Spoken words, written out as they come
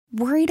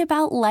Worried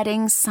about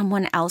letting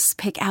someone else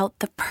pick out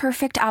the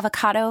perfect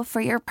avocado for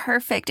your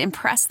perfect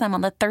impress them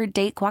on the third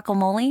date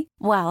guacamole?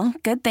 Well,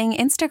 good thing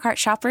Instacart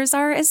shoppers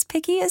are as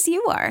picky as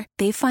you are.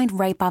 They find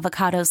ripe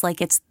avocados like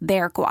it's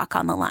their guac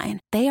on the line.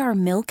 They are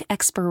milk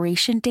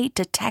expiration date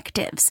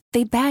detectives.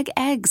 They bag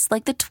eggs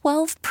like the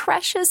 12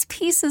 precious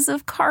pieces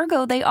of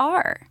cargo they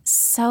are.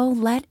 So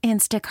let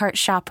Instacart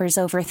shoppers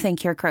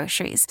overthink your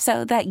groceries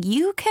so that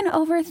you can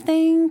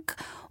overthink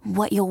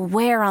what you'll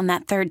wear on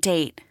that third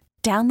date.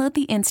 Download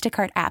the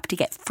Instacart app to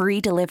get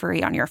free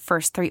delivery on your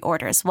first 3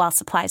 orders while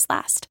supplies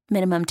last.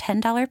 Minimum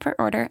 $10 per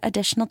order.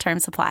 Additional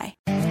terms apply.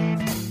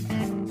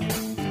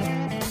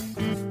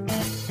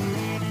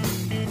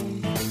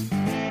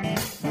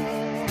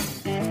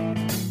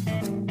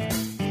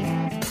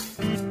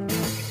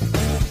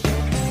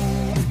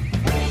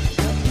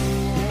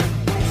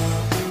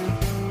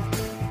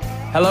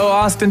 Hello,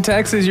 Austin,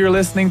 Texas. You're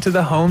listening to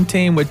The Home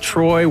Team with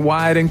Troy,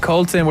 Wyatt, and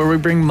Colton, where we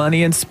bring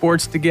money and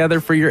sports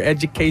together for your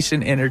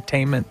education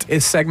entertainment.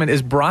 This segment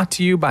is brought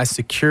to you by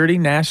Security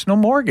National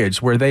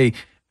Mortgage, where they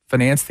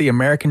finance the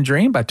American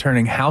dream by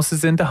turning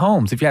houses into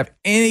homes. If you have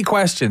any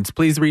questions,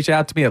 please reach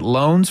out to me at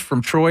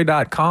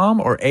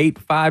loansfromtroy.com or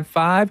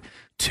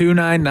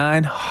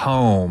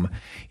 855-299-HOME.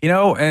 You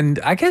know, and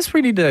I guess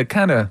we need to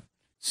kind of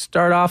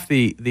start off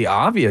the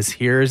obvious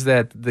here is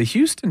that the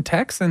Houston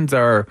Texans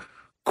are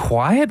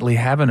quietly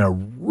having a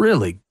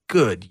really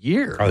good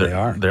year. Oh, they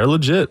are. They're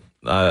legit.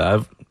 I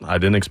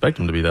didn't expect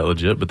them to be that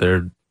legit, but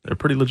they're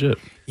pretty legit.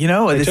 You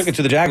know, They took it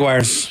to the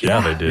Jaguars. Yeah,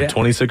 they did.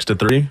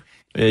 26-3.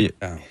 Yeah.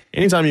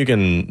 Anytime you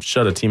can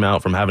shut a team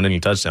out from having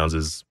any touchdowns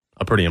is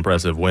a pretty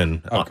impressive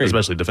win,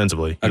 especially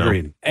defensively.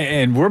 Agreed.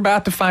 And we're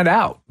about to find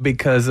out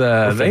because they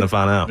were fitting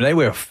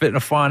to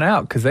find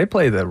out because they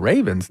play the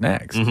Ravens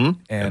next. Mm-hmm.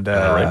 And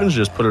the Ravens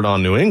just put it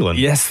on New England.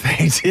 Yes,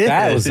 they did.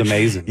 That was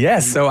amazing.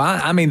 Yes. So,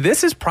 I mean,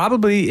 this is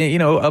probably, you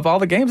know, of all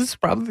the games, this is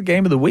probably the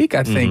game of the week.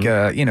 I think,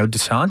 you know,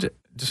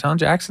 Deshaun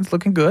Jackson's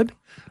looking good.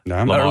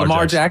 No,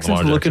 Lamar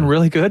Jackson's looking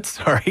really good.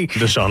 Sorry.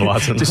 Deshaun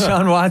Watson.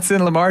 Deshaun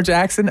Watson, Lamar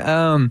Jackson.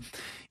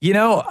 You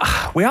know,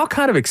 we all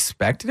kind of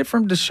expected it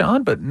from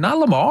Deshaun, but not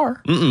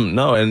Lamar.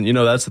 No, and you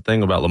know that's the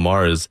thing about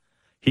Lamar is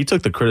he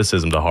took the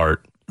criticism to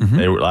heart.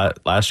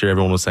 Mm-hmm. Last year,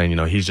 everyone was saying, you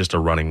know, he's just a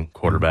running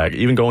quarterback.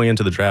 Even going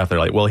into the draft, they're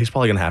like, well, he's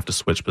probably going to have to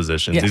switch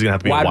positions. Yeah. He's going to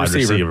have to be a wide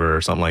receiver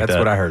or something like that. That's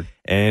what I heard.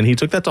 And he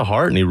took that to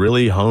heart, and he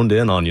really honed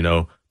in on, you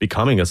know,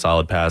 becoming a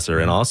solid passer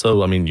and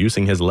also, I mean,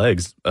 using his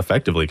legs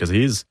effectively because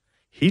he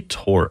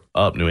tore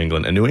up New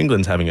England, and New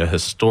England's having a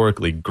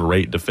historically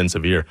great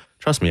defensive year.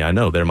 Trust me, I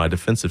know they're my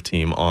defensive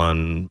team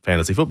on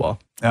fantasy football.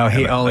 Oh,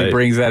 he only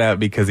brings that up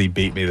because he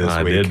beat me this week.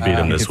 I did beat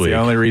him this week. It's the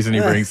only reason he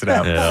brings it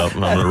up. Yeah,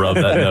 I'm going to rub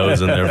that nose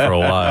in there for a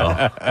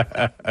while.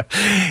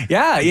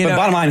 Yeah, you know.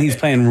 Bottom line, he's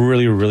playing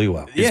really, really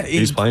well. Yeah,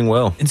 he's playing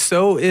well. And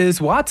so is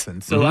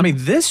Watson. So, I mean,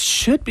 this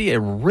should be a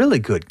really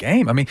good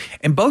game. I mean,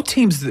 and both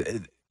teams...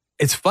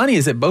 It's funny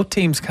is that both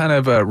teams kind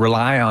of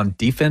rely on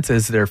defense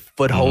as their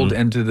foothold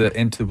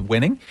into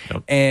winning,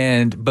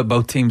 but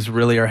both teams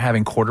really are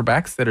having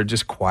quarterbacks that are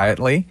just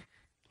quietly,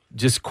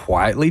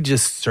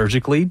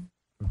 surgically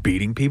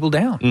beating people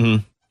down.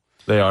 Mm-hmm.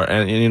 They are,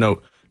 and you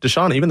know,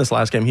 Deshaun, even this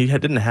last game, he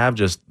didn't have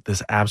just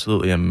this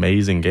absolutely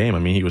amazing game. I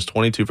mean, he was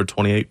 22 for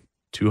 28,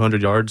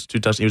 200 yards, 2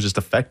 touchdowns. He was just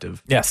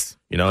effective. Yes,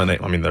 you know,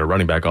 and their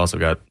running back also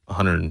got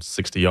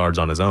 160 yards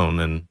on his own,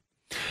 and.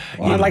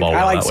 Well,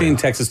 I like seeing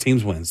Texas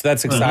teams win. So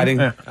that's exciting.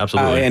 Yeah,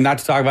 absolutely. And not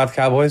to talk about the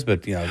Cowboys,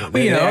 but you know,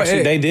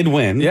 they did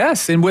win.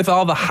 Yes, and with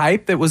all the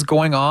hype that was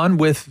going on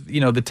with, you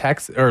know, the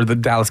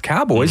Dallas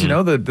Cowboys, you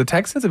know, the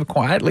Texans have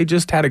quietly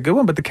just had a good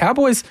one, but the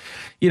Cowboys,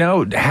 you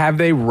know, have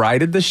they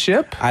righted the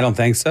ship? I don't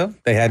think so.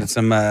 They had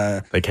some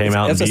they came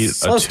out and beat a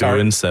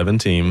 2-7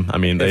 team. I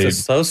mean, it's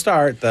a slow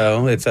start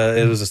though. It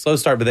was a slow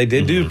start, but they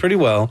did do pretty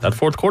well. That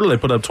fourth quarter they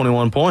put up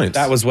 21 points.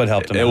 That was what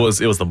helped them. It was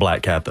the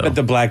black cat though. But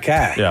the black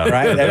cat. Yeah.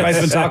 Right?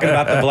 Everybody's been talking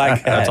about the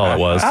black cat. That's all it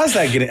was. How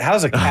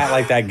does a cat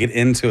like that get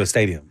into a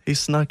stadium? He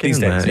snuck These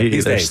in, man.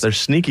 days. They're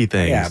sneaky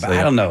things. Yeah, but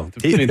I don't know.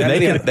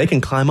 They can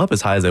climb up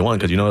as high as they want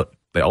because, you know,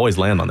 they always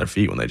land on their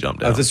feet when they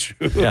jump down. Oh, that's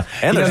true. Yeah,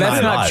 and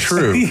that's not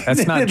true.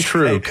 That's not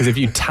true because if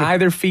you tie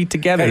their feet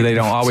together, they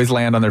don't always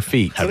land on their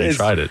feet. Have you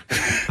tried it?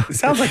 It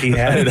sounds like he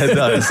has. It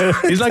does.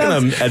 He's not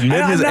going to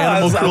admit his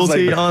animal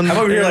cruelty on. I'm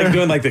over here like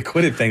doing like the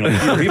quit it thing.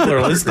 Like people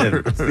are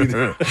listening.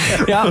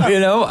 Yeah, you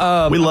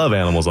know, we love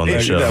animals on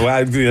this show.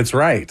 That's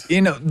right.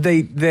 You know,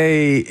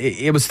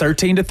 it was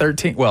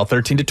 13-13. Well,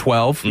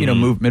 13-12. You know,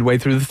 moved midway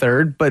through the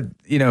third, but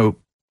you know.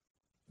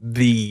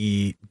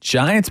 The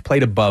Giants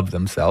played above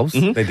themselves.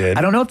 They did.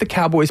 I don't know if the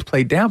Cowboys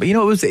played down, but you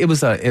know it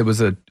was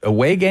a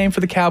away game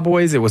for the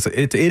Cowboys.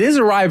 It is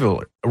a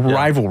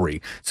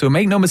rivalry. So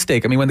make no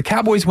mistake. I mean, when the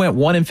Cowboys went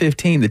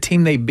 1-15, the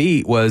team they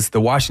beat was the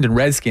Washington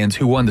Redskins,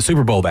 who won the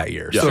Super Bowl that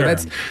year. Yeah. But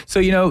again,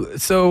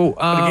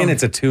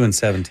 it's a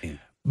 2-7 team.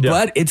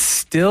 But it's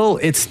still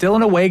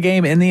an away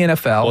game in the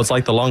NFL. Well, it's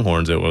like the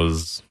Longhorns. It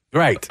was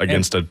right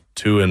against a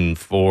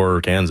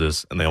 2-4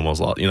 Kansas, and they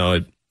almost lost. You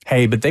know.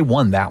 Hey, but they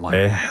won that one.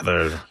 Y'all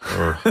don't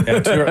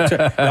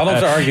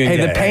start arguing. Hey,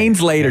 the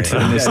pain's later in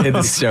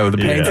the show. The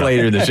pain's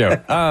later in the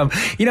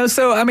show.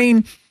 So I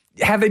mean,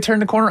 have they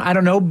turned the corner? I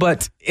don't know,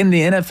 but in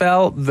the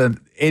NFL,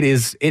 it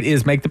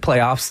is make the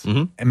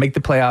playoffs and make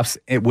the playoffs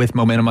with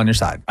momentum on your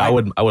side. I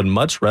would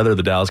much rather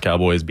the Dallas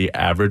Cowboys be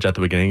average at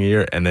the beginning of the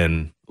year and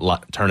then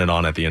turn it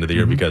on at the end of the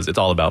year because it's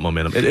all about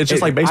momentum. It's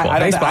just like baseball.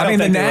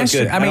 The Nats.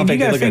 I mean, you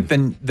got to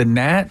think the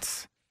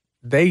Nats.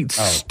 They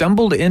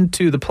stumbled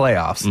into the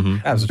playoffs,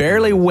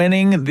 barely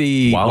winning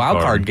the wild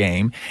card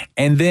game,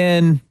 and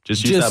then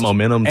just use that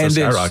momentum to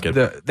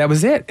skyrocket. That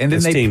was it. And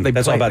then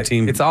that's all about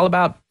team. It's all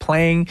about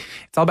playing.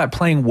 It's all about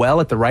playing well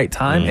at the right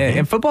time.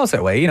 And football's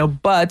that way,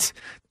 But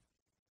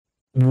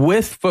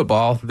with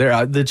football, there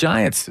are the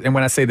Giants, and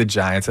when I say the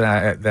Giants,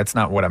 that's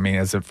not what I mean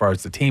as far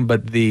as the team,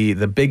 but the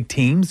big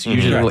teams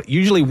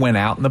usually win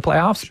out in the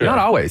playoffs. Sure. Not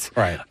always,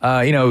 right?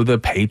 The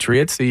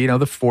Patriots, the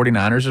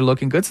 49ers are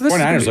looking good. So this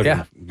 49ers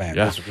looking, man,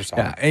 that's what you're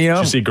saying. Yeah, and, did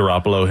you see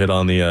Garoppolo hit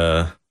on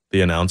the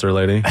announcer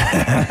lady?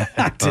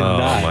 I did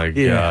not. Oh my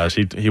gosh,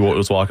 he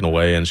was walking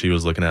away and she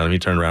was looking at him. He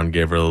turned around and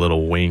gave her a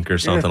little wink or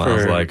something. I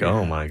was like,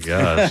 oh my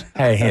gosh.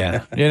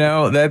 Hey,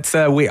 that's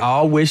we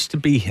all wish to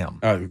be him.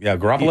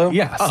 Garoppolo.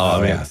 Yes.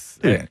 Yes.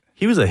 Dude,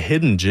 he was a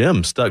hidden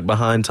gem stuck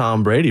behind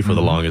Tom Brady for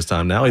the longest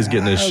time. Now he's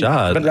getting his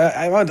shot. But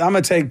I'm going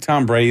to take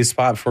Tom Brady's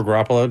spot for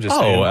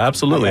Garoppolo.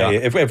 Absolutely.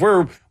 Okay, if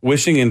we're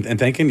wishing and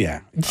thinking,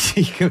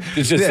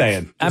 just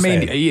saying.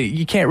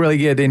 You can't really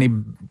get any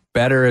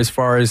better as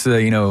far as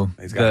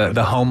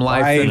the home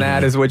life than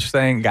that is what you're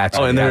saying. Gotcha.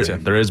 Oh, and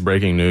there is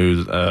breaking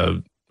news.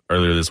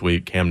 Earlier this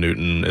week, Cam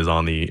Newton is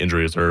on the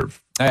injury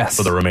reserve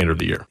for the remainder of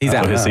the year. He's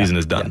out. So his season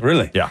is done. Yeah,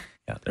 really? Yeah.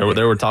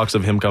 There were talks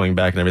of him coming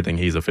back and everything.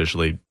 He's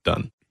officially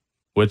done,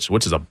 which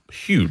is a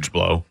huge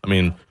blow. I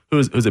mean,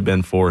 who's it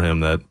been for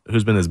him?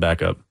 Who's been his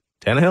backup?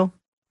 Tannehill?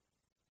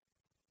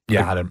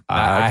 Yeah,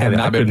 I have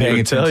not been paying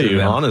attention to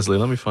them. Honestly,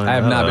 let me find out. I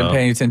have not been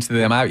paying attention to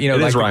them. It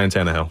is Ryan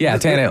Tannehill. Yeah,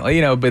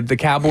 Tannehill. But the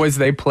Cowboys,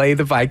 they play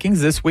the Vikings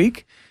this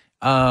week.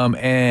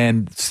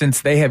 And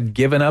since they have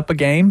given up a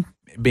game,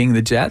 being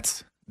the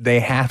Jets, they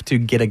have to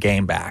get a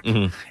game back.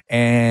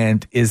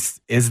 And is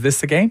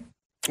this the game?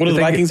 What are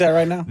the Vikings at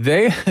right now?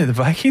 The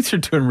Vikings are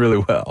doing really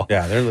well.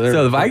 Yeah,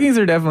 so the Vikings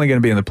are definitely going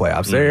to be in the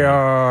playoffs. They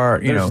are,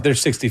 they're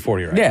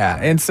 60-40 right now. Yeah,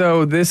 and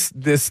so this.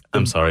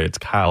 I'm sorry, it's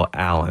Kyle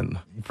Allen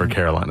for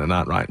Carolina,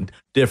 not Ryan.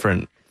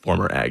 Different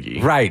former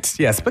Aggie. Right.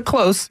 Yes, but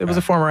close. It was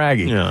a former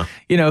Aggie.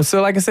 Yeah.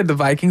 So like I said, the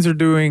Vikings are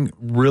doing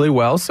really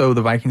well. So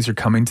the Vikings are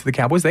coming to the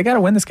Cowboys. They got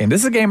to win this game.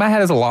 This is a game I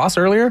had as a loss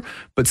earlier,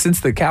 but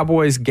since the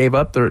Cowboys gave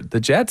up the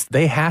Jets,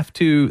 they have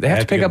to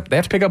pick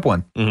up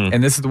one.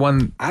 And this is the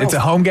one. It's a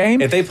home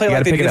game. If they play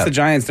like they did against the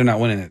Giants, they're not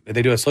winning it. If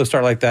they do a slow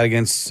start like that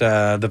against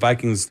the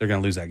Vikings, they're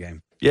going to lose that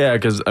game. Yeah,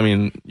 because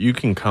you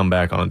can come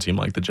back on a team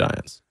like the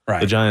Giants.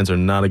 Right. The Giants are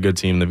not a good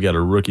team. They've got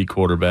a rookie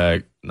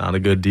quarterback, not a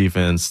good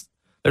defense.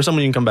 There's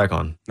someone you can come back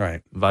on.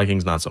 Right.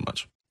 Vikings, not so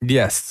much.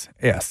 Yes.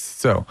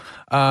 So,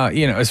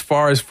 as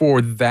far as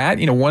for that,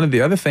 one of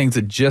the other things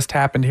that just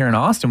happened here in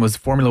Austin was the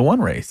Formula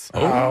One race.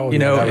 And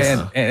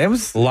it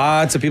was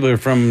lots of people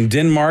from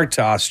Denmark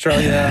to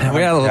Australia.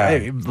 We had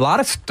a lot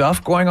of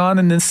stuff going on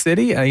in this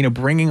city,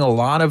 bringing a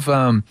lot of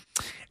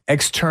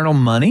external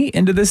money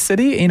into this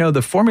city.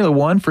 The Formula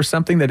One, for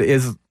something that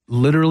is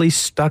literally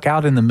stuck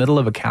out in the middle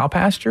of a cow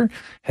pasture,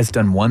 has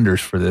done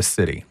wonders for this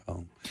city.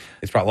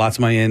 It's brought lots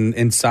of money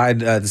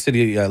inside the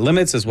city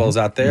limits as well as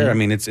out there. I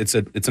mean, it's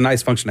a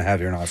nice function to have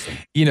here in Austin.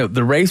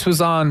 The race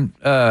was on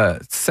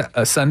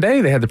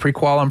Sunday. They had the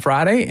pre-qual on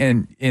Friday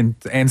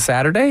and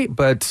Saturday,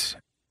 but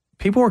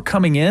people were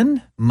coming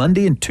in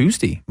Monday and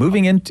Tuesday,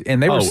 moving in,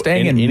 and they were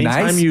staying in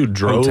nice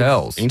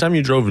hotels. Anytime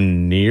you drove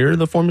near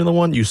the Formula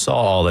One, you saw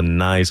all the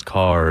nice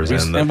cars. You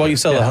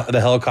saw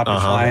the helicopter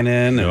flying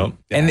in.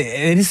 And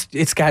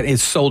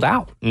it's sold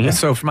out. And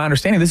so from my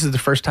understanding, this is the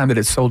first time that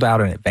it's sold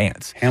out in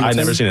advance. I've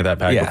never seen it that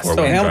packed before.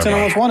 So Hamilton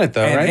almost won it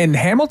though, right? And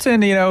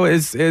Hamilton, he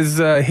is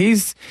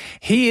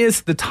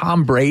the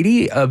Tom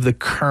Brady of the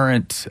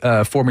current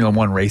Formula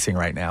One racing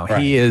right now.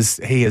 Right. He has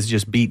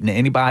just beaten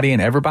anybody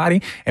and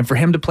everybody. And for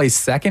him to place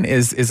second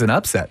is an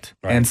upset.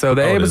 Right. And so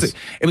it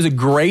was a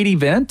great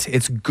event.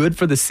 It's good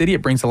for the city.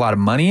 It brings a lot of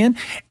money in,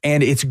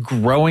 and it's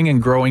growing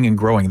and growing and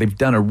growing. They've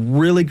done a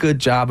really good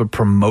job of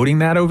promoting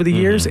that over the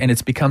years, and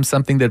it's become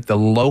something that the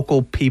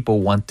local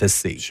people want to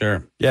see.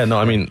 Sure. Yeah, no,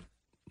 I mean,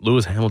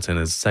 Lewis Hamilton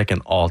is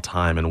second all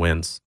time in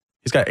wins.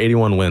 He's got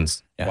 81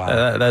 wins. Yeah.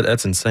 Wow.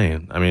 That's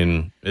insane. I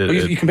mean,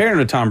 you compare him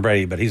to Tom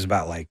Brady, but he's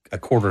about like a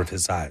quarter of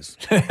his size.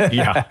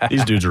 Yeah,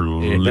 these dudes are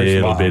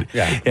little bit.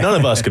 Yeah. None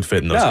of us could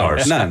fit in those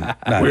cars. None.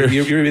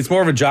 It's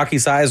more of a jockey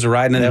size to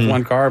ride in an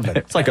F1 car, but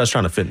it's like us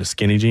trying to fit into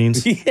skinny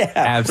jeans. Yeah,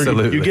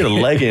 absolutely. You get a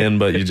leg in,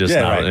 but you just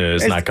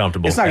it's not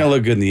comfortable. It's not going to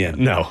look good in the end.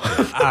 No.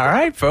 All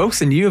right,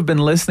 folks, and you have been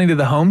listening to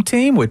the Home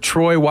Team with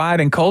Troy,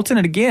 Wyatt, and Colton.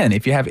 And again,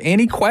 if you have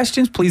any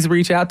questions, please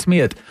reach out to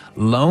me at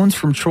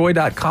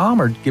loansfromtroy.com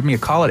or give me a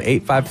call at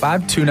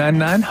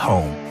 855-299-HOME.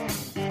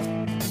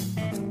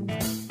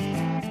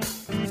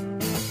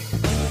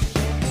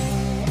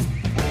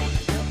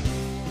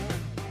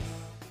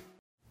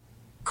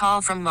 call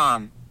from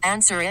mom.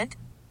 Answer it.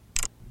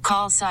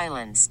 Call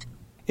silenced.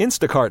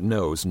 Instacart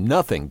knows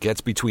nothing gets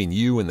between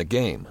you and the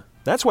game.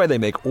 That's why they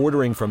make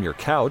ordering from your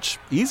couch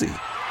easy.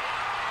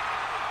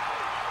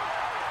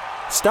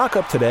 Stock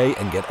up today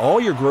and get all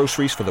your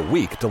groceries for the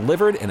week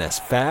delivered in as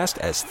fast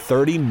as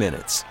 30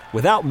 minutes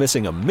without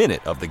missing a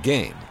minute of the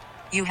game.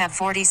 You have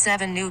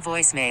 47 new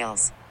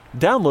voicemails.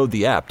 Download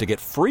the app to get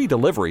free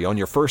delivery on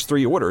your first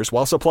 3 orders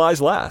while supplies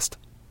last.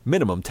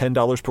 Minimum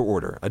 $10 per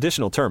order.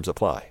 Additional terms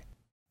apply.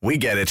 We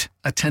get it.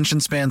 Attention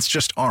spans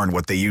just aren't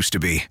what they used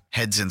to be.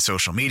 Heads in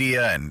social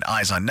media and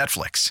eyes on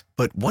Netflix.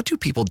 But what do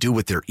people do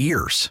with their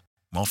ears?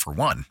 Well, for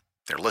one,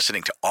 they're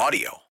listening to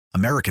audio.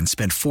 Americans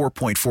spend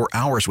 4.4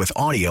 hours with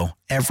audio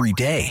every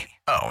day.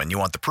 Oh, and you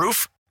want the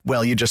proof?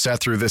 Well, you just sat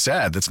through this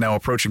ad that's now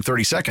approaching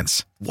 30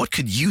 seconds. What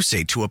could you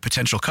say to a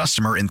potential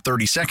customer in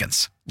 30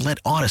 seconds? Let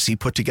Odyssey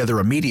put together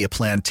a media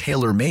plan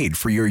tailor-made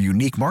for your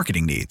unique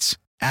marketing needs.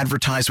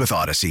 Advertise with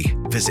Odyssey.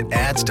 Visit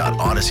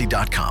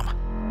ads.odyssey.com.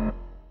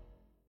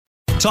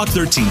 Talk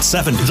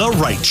 1370, the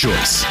right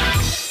choice.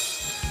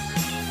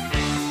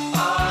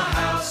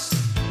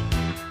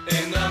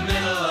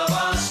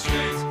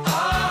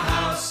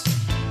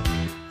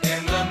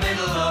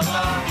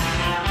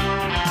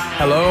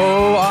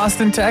 Hello,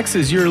 Austin,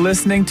 Texas. You're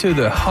listening to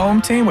the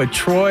Home Team with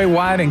Troy,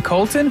 Wyatt, and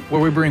Colton, where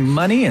we bring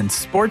money and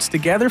sports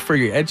together for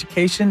your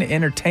education,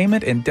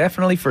 entertainment, and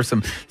definitely for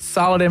some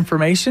solid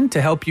information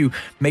to help you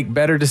make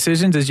better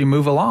decisions as you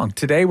move along.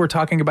 Today, we're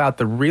talking about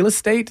the real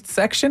estate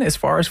section as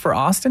far as for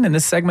Austin, and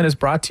this segment is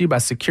brought to you by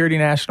Security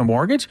National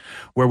Mortgage,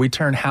 where we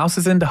turn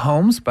houses into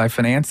homes by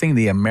financing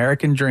the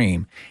American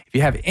dream. If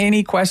you have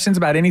any questions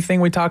about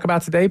anything we talk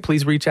about today,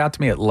 please reach out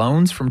to me at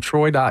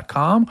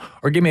loansfromtroy.com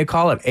or give me a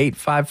call at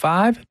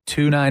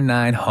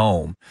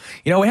 855-299-HOME.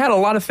 You know, we had a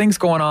lot of things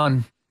going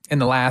on in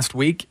the last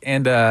week,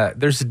 and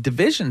there's a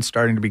division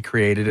starting to be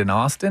created in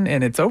Austin,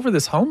 and it's over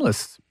this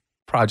homeless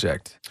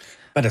project.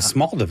 But a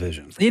small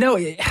division. You know,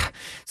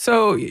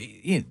 so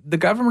the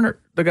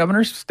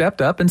governor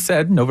stepped up and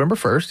said, November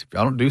 1st, if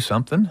y'all don't do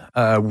something,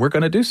 we're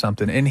going to do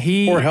something. And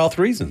for health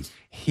reasons.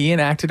 He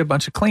enacted a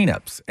bunch of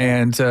cleanups,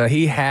 and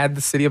he had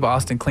the city of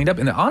Austin cleaned up.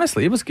 And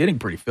honestly, it was getting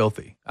pretty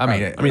filthy. I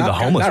mean, the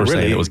homeless were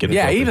saying it was getting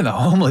filthy. Even the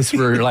homeless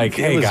were like,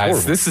 hey,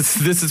 guys, horrible.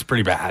 this is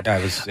pretty bad.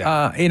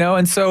 Yeah.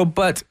 And so,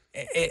 but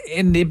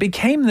it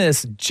became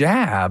this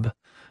jab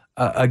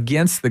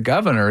against the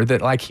governor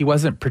that like he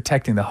wasn't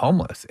protecting the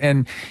homeless.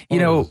 And,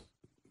 there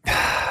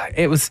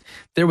was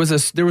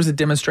a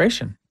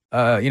demonstration.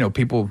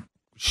 People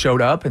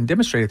showed up and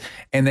demonstrated,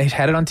 and they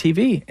had it on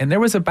TV. And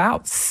there was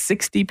about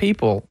 60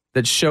 people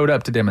that showed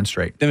up to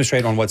demonstrate.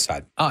 Demonstrate on what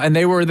side? And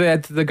they were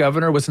that the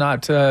governor was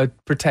not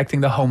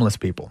protecting the homeless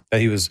people. That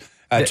he was.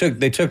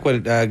 They took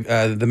what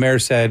the mayor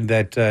said,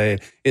 that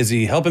is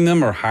he helping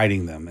them or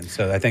hiding them? And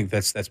so I think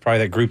that's probably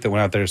that group that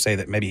went out there to say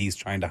that maybe he's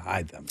trying to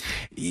hide them.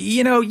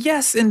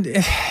 Yes, and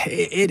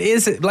it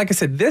is, like I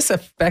said, this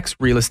affects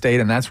real estate,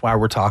 and that's why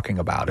we're talking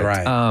about it.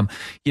 Right.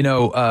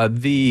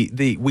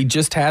 We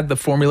just had the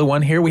Formula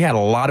One here. We had a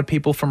lot of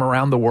people from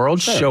around the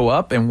world show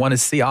up and want to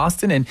see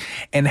Austin,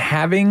 and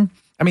having.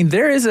 I mean,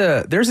 there's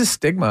a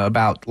stigma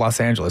about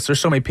Los Angeles. There's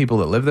so many people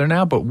that live there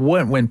now, but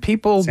when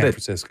people San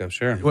Francisco,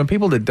 sure. When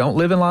people that don't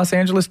live in Los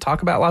Angeles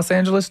talk about Los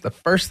Angeles, the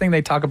first thing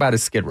they talk about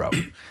is Skid Row.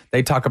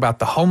 They talk about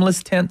the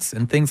homeless tents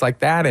and things like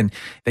that, and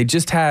they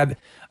just had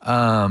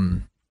a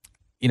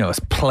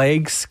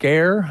plague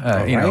scare,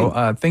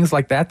 things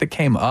like that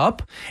came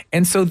up.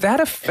 And so that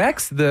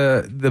affects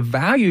the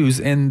values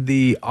in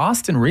the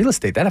Austin real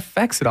estate. That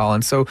affects it all.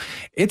 And so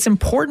it's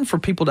important for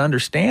people to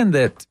understand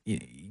that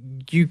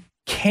you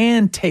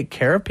can take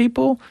care of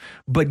people,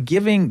 but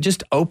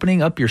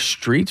opening up your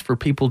streets for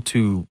people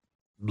to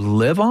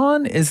live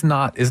on is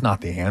not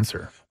the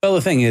answer. Well, the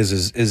thing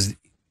is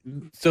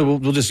so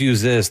we'll just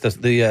use this.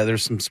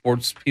 There's some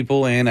sports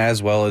people and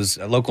as well as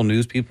local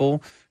news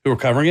people who were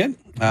covering it.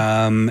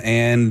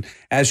 And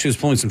as she was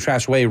pulling some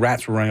trash away,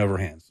 rats were running over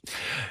her hands.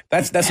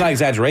 That's not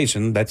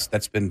exaggeration.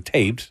 That's been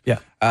taped. Yeah.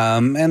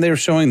 And they were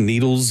showing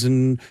needles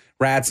and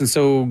rats. And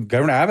so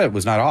Governor Abbott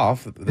was not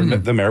off.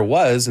 The mayor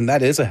was, and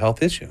that is a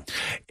health issue.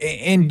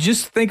 And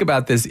just think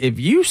about this. If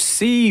you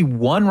see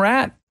one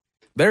rat,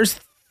 there's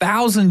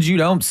thousands you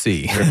don't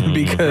see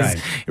because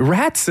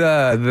rats,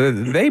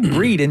 they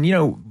breed, and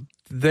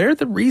they're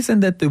the reason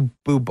that the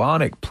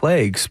bubonic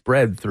plague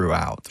spread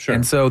throughout. Sure.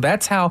 And so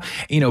that's how,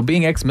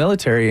 being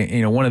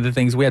ex-military, one of the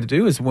things we had to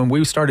do is when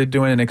we started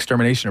doing an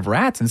extermination of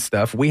rats and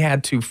stuff, we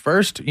had to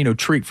first,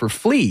 treat for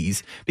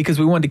fleas because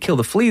we wanted to kill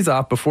the fleas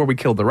off before we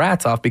killed the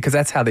rats off because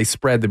that's how they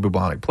spread the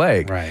bubonic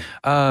plague. Right.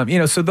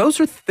 So those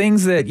are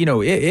things that,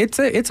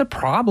 it's a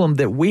problem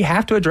that we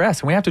have to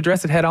address, and we have to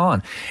address it head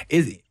on.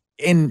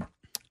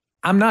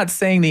 I'm not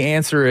saying the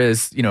answer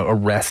is,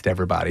 arrest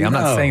everybody. I'm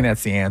not saying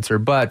that's the answer,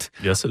 but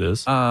yes, it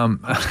is.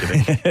 I'm just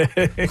kidding.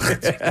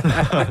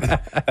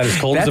 That is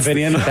Colton's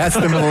opinion. That's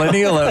the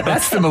millennial.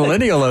 That's the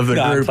millennial of the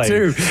group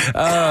too.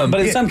 But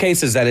in some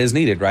cases, that is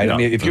needed, right? I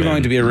mean, if you're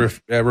going to be a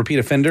repeat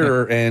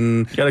offender,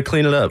 and you got to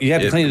clean it up. You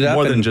have to clean it up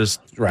more than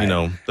just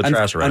the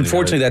trash around.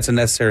 Unfortunately, that's a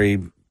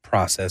necessary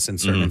process in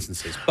certain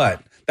instances,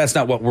 but that's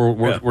not what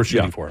we're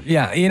shooting for.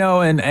 Yeah,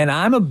 and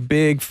I'm a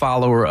big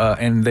follower,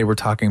 and they were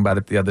talking about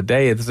it the other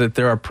day, is that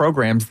there are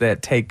programs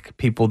that take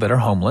people that are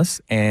homeless,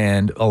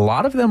 and a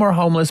lot of them are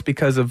homeless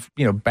because of,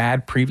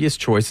 bad previous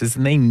choices,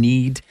 and they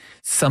need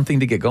something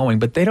to get going,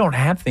 but they don't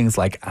have things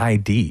like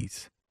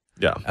IDs.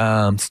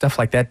 Yeah. Stuff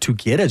like that to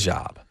get a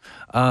job.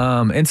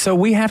 And so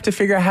we have to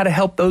figure out how to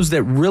help those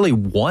that really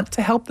want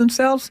to help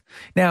themselves.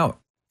 Now,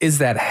 is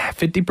that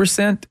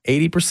 50%,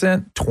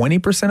 80%,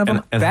 20% of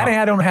them?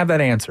 I don't have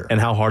that answer.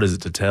 And how hard is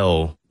it to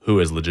tell who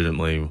is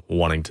legitimately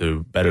wanting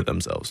to better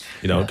themselves?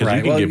 Because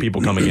you can get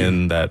people coming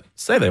in that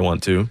say they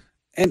want to.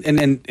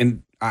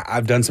 And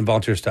I've done some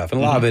volunteer stuff, and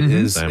a lot of it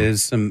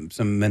is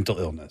some mental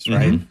illness,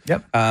 right?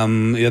 Yep.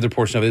 The other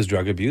portion of it is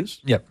drug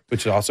abuse. Yep.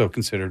 Which is also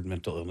considered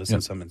mental illness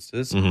in some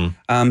instances.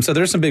 So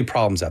there's some big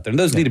problems out there, and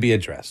those need to be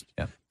addressed.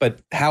 Yeah. But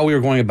how we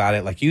were going about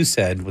it, like you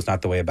said, was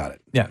not the way about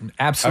it. Yeah,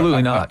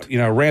 absolutely not.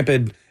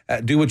 Rampant,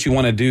 do what you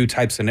want to do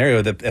type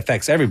scenario that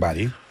affects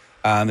everybody.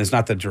 Is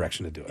not the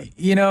direction to do it.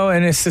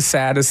 And it's the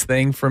saddest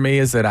thing for me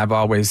is that I've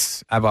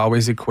always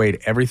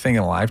equate everything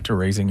in life to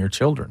raising your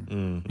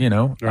children.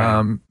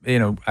 Right.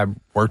 I've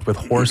worked with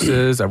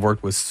horses, I've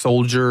worked with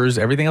soldiers,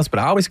 everything else, but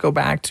I always go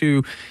back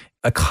to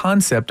a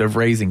concept of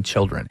raising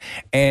children.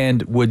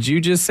 And would you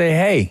just say,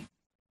 "Hey,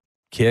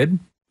 kid,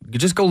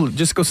 just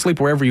go sleep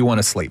wherever you want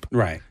to sleep"?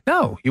 Right.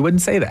 No, you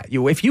wouldn't say that.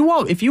 If you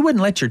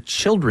wouldn't let your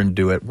children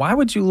do it, why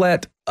would you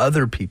let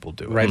other people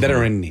do it? Right, that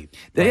are in need.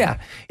 Right.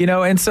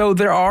 Yeah, and so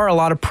there are a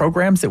lot of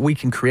programs that we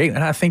can create,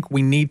 and I think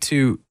we need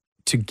to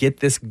get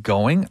this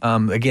going.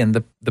 Again,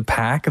 the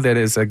PAC that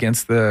is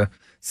against the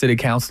city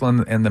council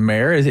and the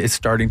mayor is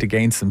starting to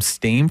gain some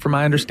steam, from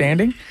my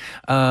understanding.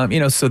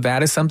 So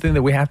that is something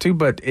that we have to,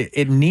 but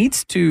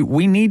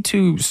we need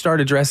to start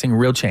addressing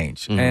real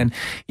change. And,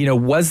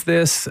 was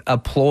this a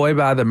ploy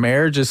by the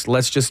mayor?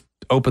 Let's just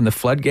open the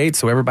floodgates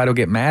so everybody will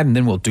get mad and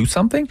then we'll do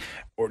something?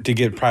 Or to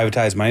get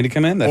privatized money to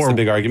come in? That's the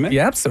big argument.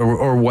 Yep.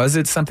 Or was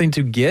it something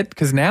to get?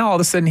 Because now all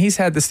of a sudden he's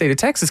had the state of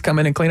Texas come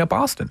in and clean up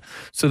Austin.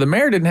 So the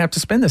mayor didn't have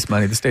to spend this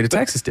money. The state of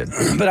Texas did.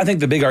 But I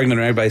think the big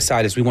argument on everybody's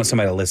side is we want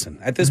somebody to listen.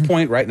 At this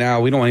point right now,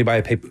 we don't want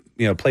anybody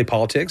to play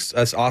politics.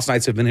 Us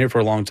Austinites have been here for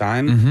a long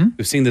time.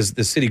 We've seen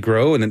this city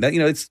grow, and that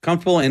it's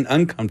comfortable and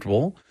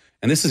uncomfortable.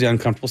 And this is the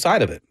uncomfortable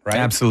side of it, right?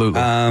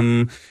 Absolutely.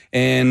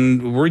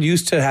 And we're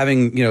used to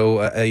having,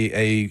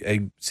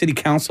 a city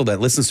council that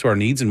listens to our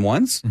needs and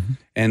wants.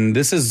 And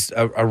this is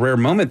a rare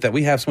moment that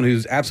we have someone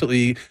who's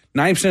absolutely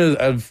 90%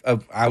 of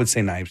I would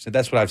say 90%.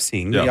 That's what I've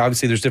seen. Yeah.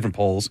 Obviously, there's different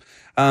polls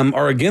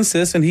are against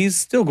this, and he's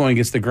still going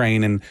against the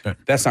grain, and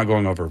that's not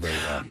going over very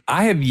well.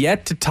 I have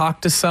yet to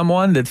talk to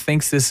someone that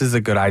thinks this is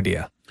a good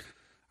idea.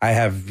 I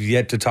have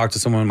yet to talk to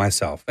someone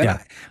myself.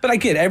 But I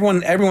get everyone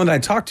that I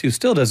talk to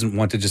still doesn't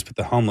want to just put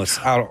the homeless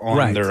out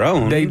on their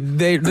own.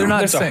 They're not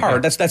There's saying a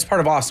heart. That's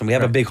part of Austin. We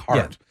have a big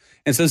heart. Yeah.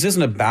 And so this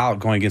isn't about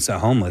going against the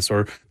homeless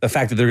or the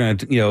fact that they're going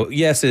to,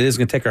 yes, it is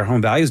going to take our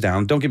home values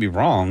down. Don't get me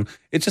wrong.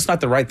 It's just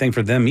not the right thing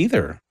for them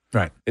either.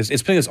 Right.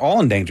 It's putting us all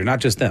in danger, not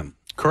just them.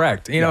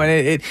 Correct. And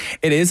it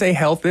is a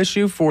health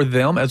issue for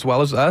them as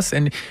well as us.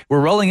 And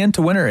we're rolling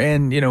into winter,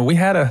 and, we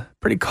had a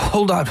pretty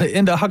cold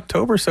into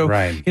October. So,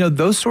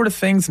 those sort of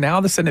things, now all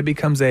of a sudden it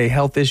becomes a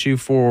health issue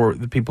for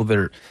the people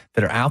that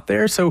are out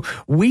there. So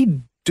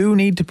we do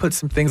need to put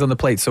some things on the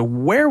plate. So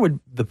where would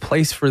the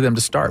place for them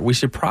to start? We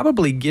should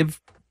probably give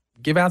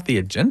out the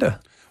agenda.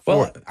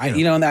 Well,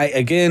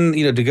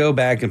 to go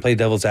back and play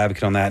devil's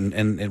advocate on that,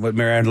 and what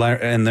Mayor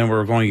and then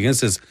we're going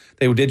against is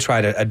they did try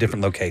a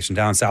different location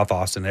down in South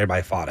Austin.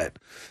 Everybody fought it,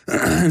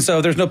 and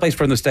so there's no place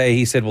for them to stay.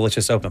 He said, "Well, let's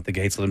just open up the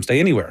gates, let them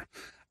stay anywhere."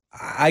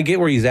 I get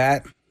where he's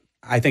at.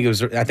 I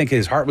think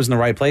his heart was in the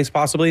right place,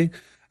 possibly,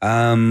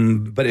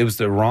 but it was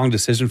the wrong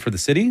decision for the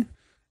city,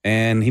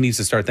 and he needs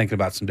to start thinking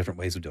about some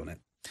different ways of doing it.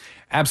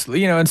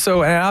 Absolutely, and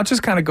I'll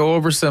just kind of go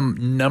over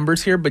some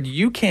numbers here, but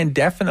you can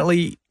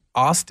definitely.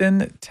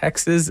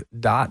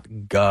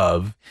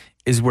 AustinTexas.gov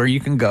is where you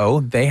can go.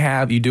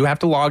 You do have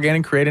to log in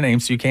and create a name,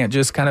 so you can't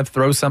just kind of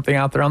throw something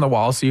out there on the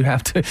wall. So you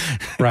have to,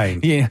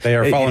 right? They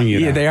are following you.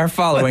 Yeah, they are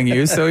following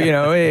you. So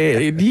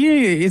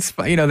it's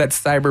that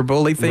cyber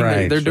bully thing.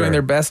 Right, they're doing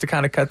their best to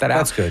kind of cut that out.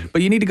 That's good.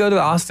 But you need to go to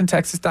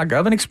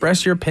AustinTexas.gov and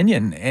express your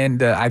opinion.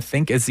 And I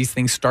think as these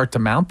things start to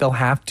mount, they'll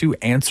have to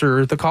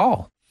answer the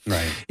call.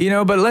 Right.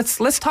 But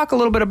let's talk a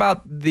little bit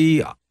about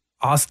the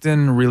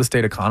Austin real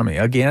estate economy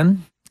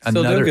again.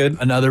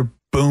 Another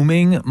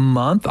booming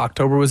month.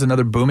 October was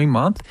another booming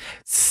month.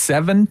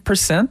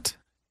 7%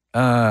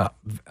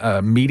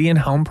 median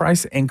home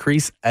price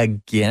increase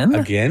again.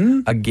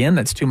 Again,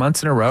 that's 2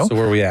 months in a row. So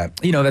where are we at?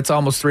 That's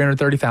almost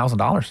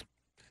 $330,000.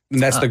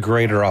 And that's the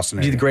greater Austin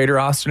area. The greater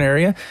Austin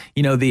area.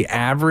 The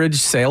average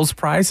sales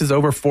price is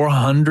over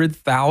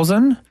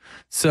 $400,000.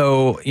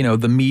 So,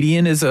 the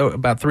median is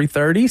about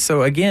 $330,000.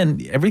 So again,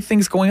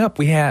 everything's going up.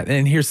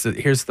 And here's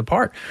the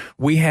part.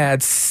 We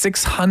had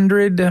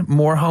 600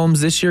 more homes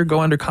this year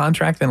go under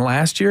contract than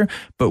last year,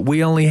 but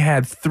we only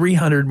had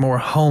 300 more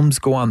homes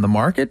go on the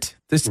market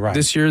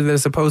this year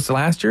as opposed to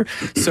last year.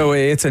 So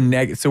it's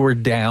so we're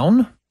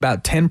down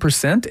about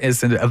 10%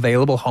 is in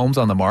available homes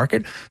on the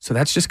market. So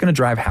that's just going to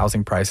drive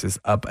housing prices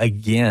up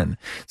again.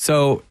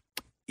 So,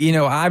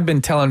 I've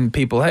been telling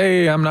people,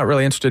 hey, I'm not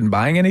really interested in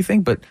buying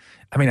anything, but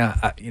I mean,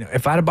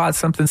 if I'd have bought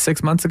something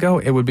 6 months ago,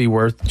 it would be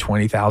worth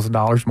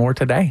 $20,000 more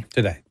today.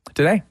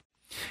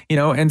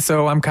 And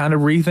so I'm kind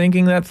of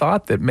rethinking that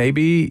thought that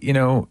maybe,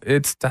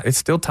 it's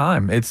still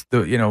time. It's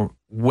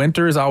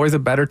winter is always a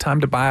better time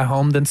to buy a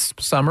home than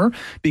summer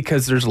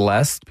because there's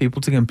less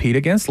people to compete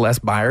against, less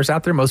buyers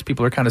out there. Most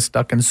people are kind of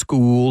stuck in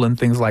school and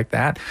things like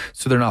that.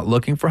 So they're not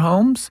looking for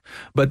homes.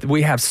 But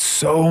we have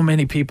so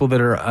many people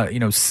that are,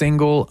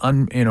 single,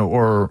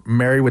 or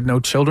married with no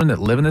children that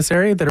live in this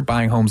area that are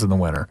buying homes in the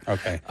winter.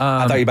 Okay.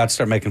 I thought you were about to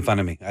start making fun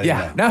of me.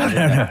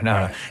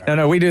 No.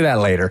 We do that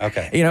later.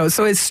 Okay.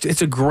 So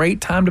it's a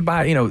great time to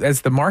buy,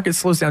 as the market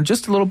slows down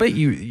just a little bit,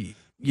 you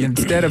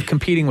instead of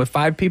competing with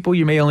 5 people,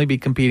 you may only be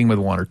competing with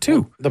 1 or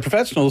 2. The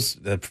professionals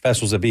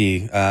that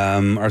be,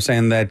 are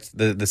saying that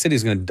the city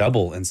is going to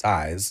double in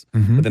size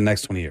within the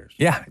next 20 years.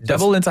 Yeah,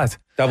 double in size.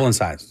 Double in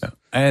size. Yeah.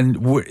 And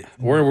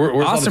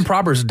we're Austin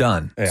proper's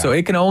done. Yeah. So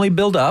it can only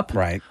build up.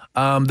 Right.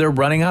 They're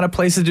running out of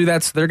places to do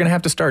that, so they're going to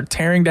have to start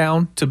tearing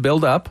down to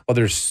build up. Well,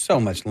 there's so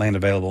much land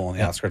available on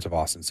the outskirts of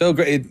Austin. So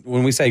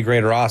when we say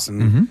Greater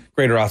Austin,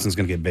 Greater Austin's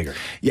going to get bigger.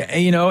 Yeah,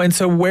 and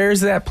so where's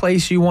that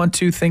place you want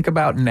to think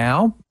about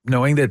now,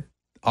 knowing that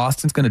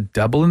Austin's going to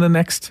double in the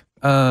next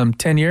 10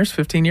 years,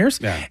 15 years?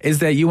 Yeah. Is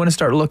that you want to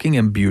start looking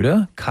in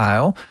Buda,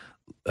 Kyle,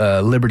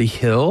 Liberty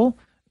Hill,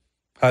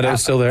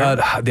 Hutto's still there.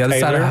 The other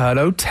side of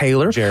Hutto,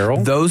 Taylor.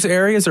 Gerald. Those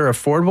areas are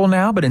affordable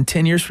now, but in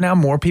 10 years from now,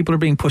 more people are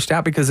being pushed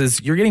out because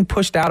as you're getting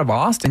pushed out of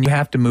Austin, you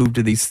have to move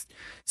to these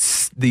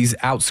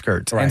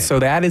outskirts. Right. And so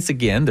that is,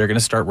 again, they're going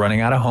to start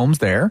running out of homes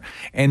there.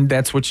 And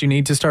that's what you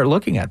need to start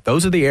looking at.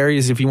 Those are the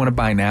areas, if you want to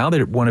buy now,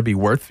 that want to be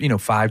worth,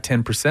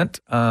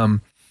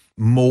 5-10%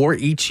 more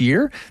each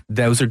year.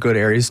 Those are good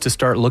areas to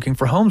start looking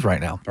for homes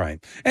right now.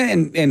 Right.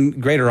 And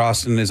Greater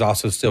Austin is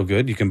also still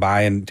good. You can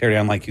buy and tear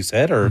down, like you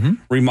said, or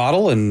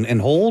remodel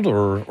and hold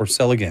or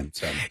sell again.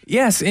 So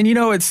yes. And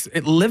it's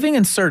living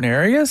in certain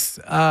areas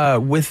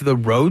with the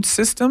road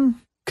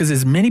system, because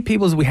as many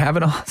people as we have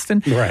in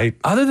Austin, right.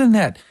 Other than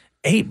that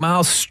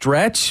 8-mile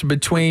stretch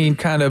between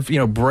kind of,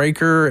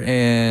 Breaker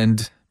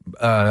and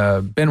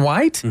Ben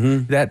White,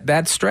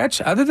 that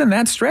stretch. Other than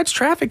that stretch,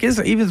 traffic is,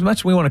 even as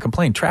much as we want to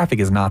complain, traffic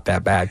is not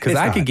that bad because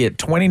I could get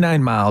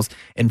 29 miles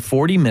in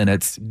 40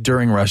 minutes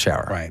during rush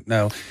hour. Right.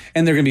 No.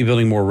 And they're going to be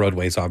building more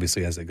roadways,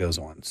 obviously, as it goes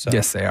on. So.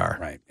 Yes, they are.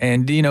 Right.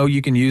 And,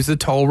 you can use the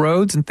toll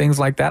roads and things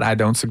like that. I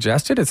don't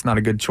suggest it. It's not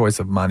a good choice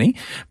of money,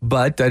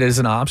 but that is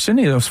an option,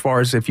 as far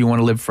as if you want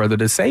to live further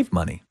to save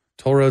money.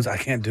 Toll roads, I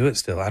can't do it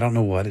still. I don't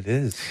know what it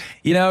is.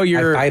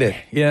 I fight it.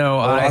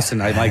 Austin,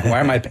 I'm like, why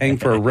am I paying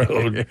for a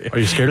road? Are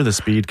you scared of the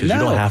speed? Because you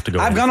don't have to go.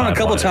 I've gone on a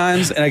couple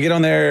times, and I get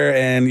on there,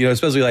 and it's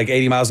supposed to be like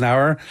 80 miles an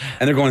hour,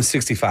 and they're going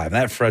 65, and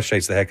that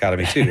frustrates the heck out of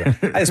me too.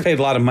 I just paid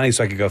a lot of money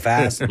so I could go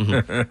fast. So, all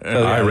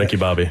right, Ricky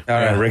Bobby. All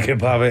right, Ricky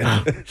Bobby.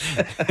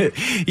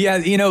 Yeah,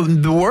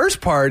 the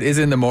worst part is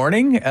in the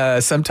morning.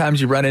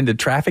 Sometimes you run into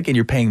traffic, and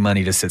you're paying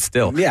money to sit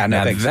still. Yeah,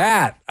 no, now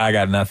that I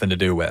got nothing to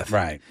do with.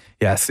 Right.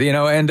 Yes,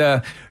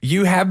 and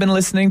you have been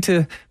listening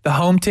to the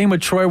Home Team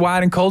with Troy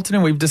Wyatt and Colton,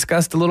 and we've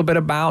discussed a little bit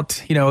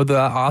about, the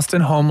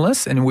Austin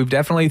homeless, and we've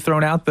definitely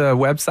thrown out the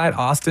website,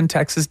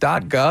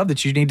 austintexas.gov,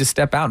 that you need to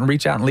step out and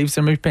reach out and leave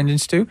some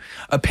opinions to.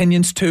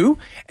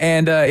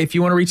 And if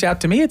you want to reach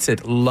out to me, it's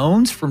at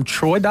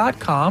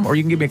loansfromtroy.com, or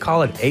you can give me a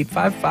call at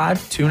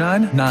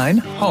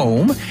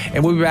 855-299-HOME,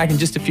 and we'll be back in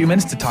just a few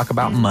minutes to talk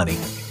about money.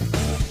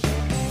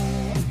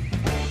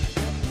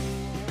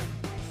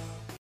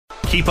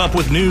 Keep up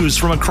with news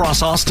from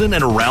across Austin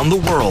and around the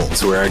world.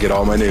 That's where I get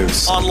all my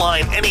news.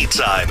 Online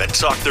anytime at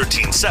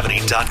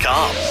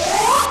talk1370.com.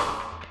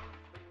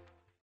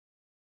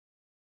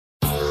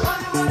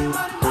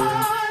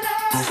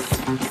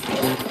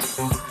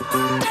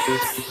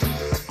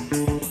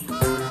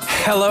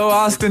 Hello,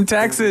 Austin,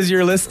 Texas.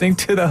 You're listening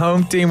to the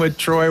Home Team with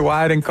Troy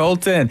Wyatt and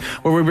Colton,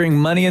 where we bring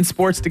money and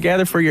sports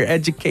together for your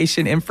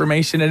education,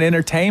 information, and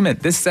entertainment.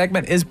 This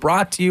segment is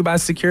brought to you by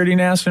Security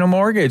National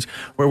Mortgage,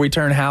 where we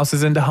turn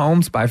houses into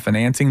homes by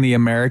financing the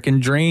American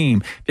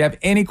dream. If you have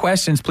any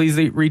questions, please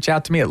reach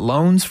out to me at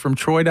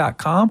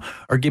loansfromtroy.com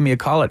or give me a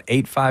call at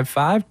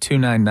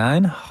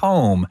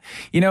 855-299-HOME.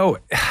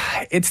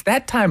 It's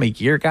that time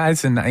of year,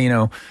 guys, and,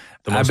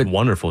 the most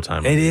wonderful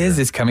time of year. It is.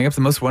 It's coming up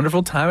the most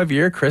wonderful time of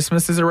year.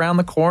 Christmas is around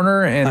the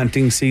corner. And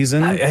hunting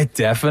season.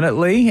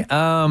 Definitely.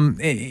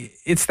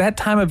 It's that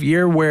time of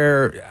year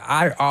where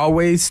I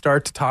always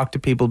start to talk to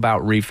people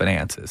about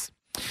refinances.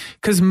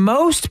 Because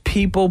most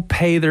people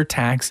pay their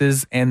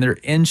taxes and their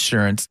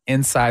insurance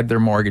inside their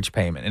mortgage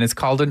payment, and it's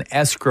called an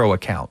escrow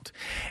account.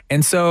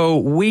 And so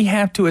we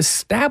have to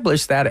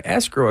establish that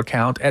escrow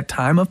account at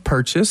time of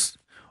purchase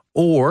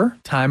or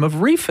time of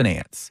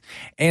refinance.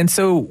 And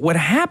so what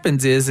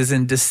happens is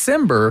in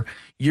December,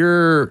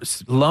 your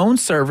loan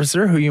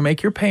servicer who you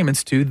make your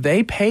payments to,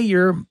 they pay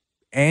your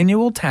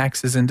annual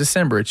taxes in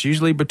December. It's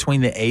usually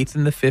between the 8th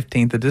and the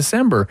 15th of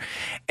December.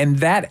 And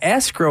that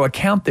escrow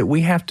account that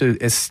we have to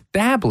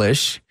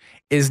establish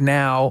is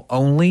now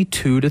only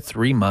 2 to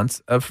 3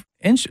 months of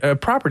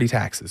property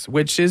taxes,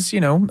 which is,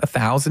 $1,000,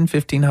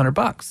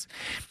 $1,500.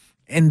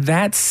 And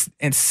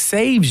it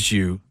saves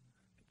you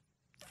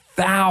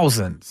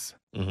thousands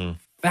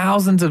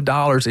of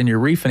dollars in your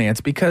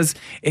refinance, because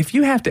if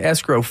you have to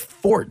escrow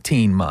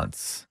 14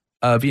 months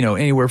of,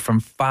 anywhere from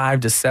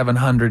 $500 to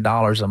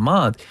 $700 a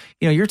month,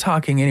 you're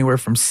talking anywhere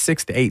from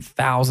 $6,000 to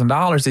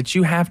 $8,000 that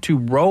you have to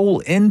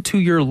roll into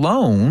your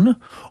loan,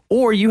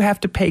 or you have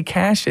to pay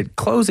cash at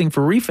closing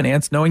for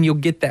refinance, knowing you'll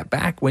get that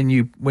back when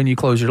you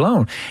close your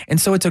loan. And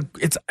so it's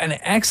an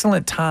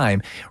excellent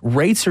time.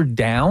 Rates are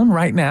down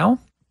right now.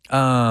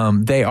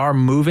 They are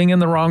moving in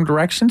the wrong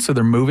direction, so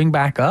they're moving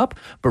back up.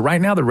 But right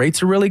now, the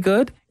rates are really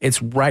good.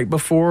 It's right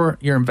before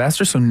your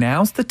investor, so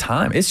now's the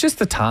time. It's just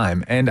the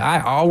time. And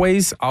I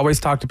always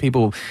talk to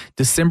people,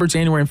 December,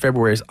 January, and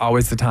February is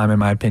always the time, in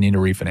my opinion, to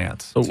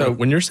refinance. So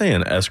when you're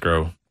saying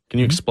escrow, can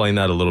you explain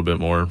that a little bit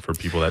more for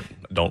people that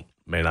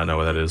may not know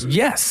what that is?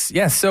 Yes.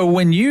 So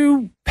when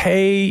you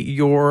pay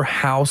your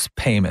house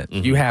payment,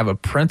 you have a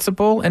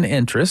principal and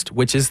interest,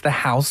 which is the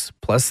house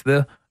plus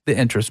the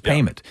interest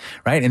payment,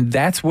 right? And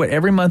that's what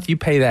every month you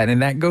pay that,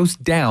 and that goes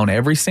down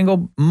every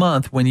single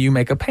month when you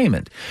make a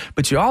payment.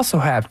 But you also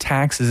have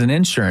taxes and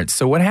insurance.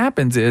 So what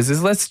happens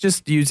is let's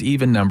just use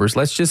even numbers.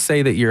 Let's just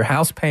say that your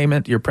house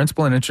payment, your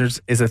principal and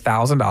interest is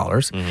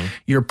 $1,000.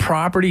 Your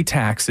property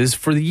taxes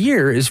for the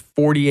year is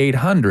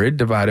 $4,800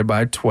 divided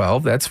by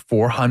 12. That's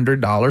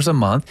 $400 a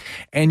month.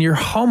 And your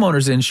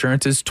homeowner's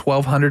insurance is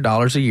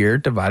 $1,200 a year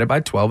divided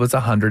by 12 is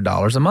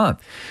 $100 a month.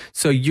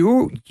 So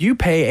you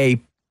pay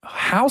a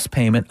house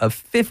payment of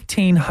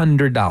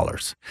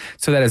 $1,500.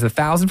 So that is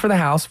 $1,000 for the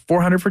house,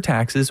 $400 for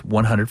taxes,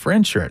 $100 for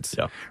insurance,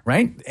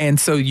 right? And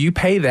so you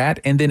pay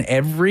that, and then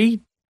every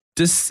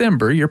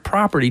December, your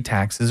property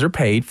taxes are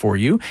paid for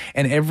you,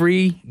 and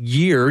every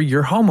year,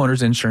 your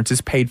homeowner's insurance is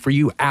paid for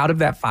you out of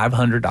that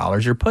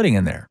 $500 you're putting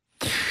in there.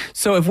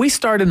 So if we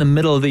start in the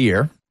middle of the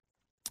year,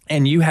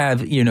 and you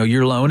have,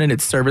 your loan and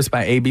it's serviced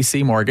by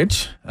ABC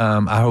Mortgage.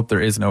 I hope there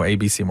is no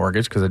ABC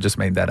Mortgage because I just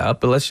made that up.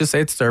 But let's just say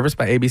it's serviced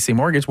by ABC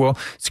Mortgage. Well,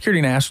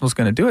 Security National is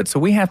going to do it. So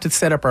we have to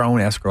set up our own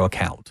escrow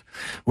account.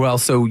 Well,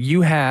 so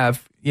you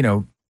have,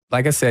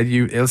 like I said,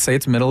 let's say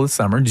it's middle of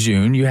summer,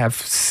 June, you have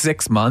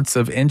 6 months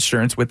of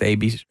insurance with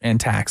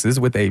and taxes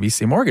with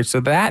ABC Mortgage. So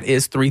that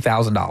is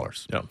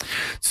 $3,000. Yep.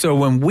 So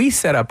when we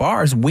set up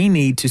ours, we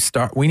need to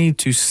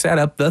set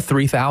up the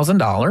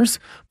 $3,000,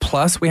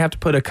 plus we have to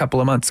put a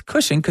couple of months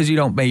cushion because you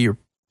don't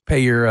pay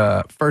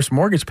your first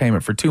mortgage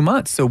payment for 2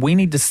 months. So we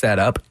need to set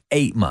up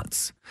 8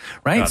 months,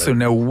 right? So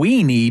now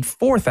we need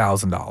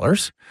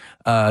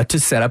 $4,000 to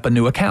set up a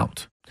new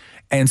account.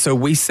 And so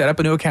we set up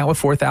a new account with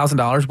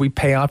 $4,000. We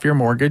pay off your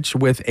mortgage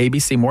with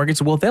ABC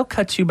Mortgage. Well, they'll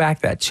cut you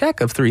back that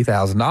check of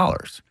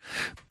 $3,000.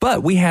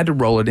 But we had to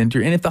roll it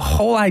into and if the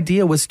whole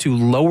idea was to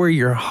lower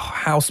your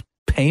house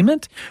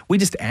payment, we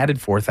just added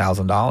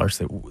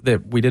 $4,000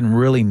 that we didn't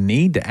really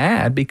need to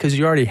add because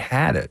you already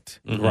had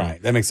it.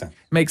 Right. That makes sense.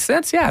 Makes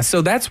sense? Yeah.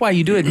 So that's why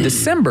you do it in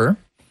December.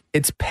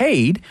 It's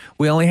paid.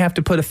 We only have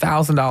to put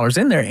 $1,000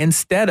 in there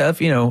instead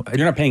of, You're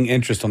not paying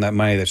interest on that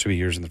money that should be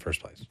yours in the first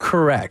place.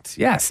 Correct.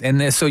 Yes.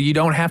 And so you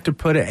don't have to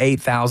put an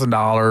 $8,000,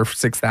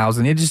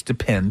 $6,000. It just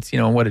depends,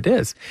 on what it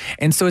is.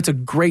 And so it's a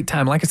great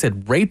time. Like I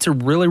said, rates are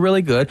really,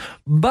 really good.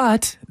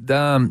 But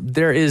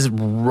there is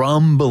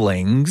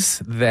rumblings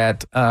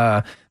that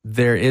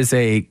there is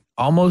a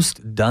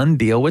almost done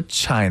deal with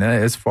China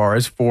as far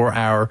as for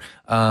our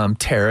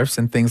tariffs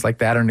and things like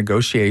that, our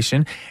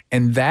negotiation.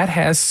 And that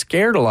has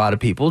scared a lot of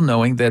people,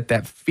 knowing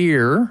that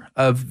fear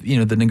of,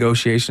 the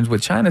negotiations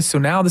with China. So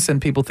now all of a sudden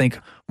people think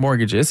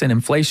mortgages and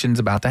inflation's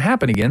about to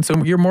happen again.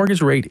 So your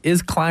mortgage rate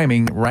is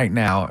climbing right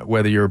now,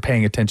 whether you're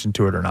paying attention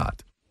to it or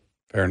not.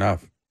 Fair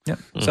enough. Yeah.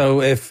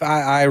 So if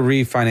I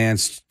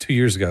refinanced 2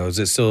 years ago, is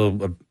it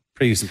still a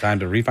pretty decent time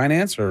to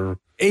refinance or?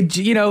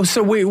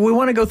 So we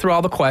want to go through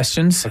all the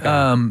questions.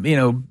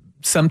 Okay.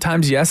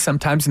 Sometimes yes,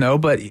 sometimes no,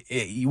 but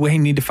we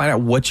need to find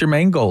out what your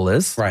main goal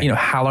is. Right.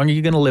 How long are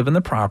you going to live in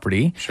the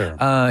property? Sure.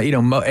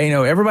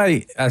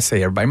 Everybody,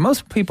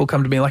 most people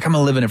come to me like, I'm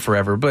going to live in it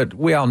forever, but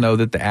we all know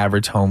that the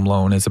average home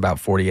loan is about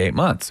 48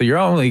 months. So you're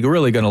only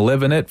really going to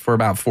live in it for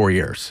about 4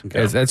 years.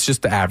 Okay. That's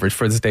just the average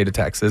for the state of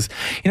Texas.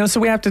 So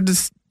we have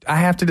to I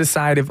have to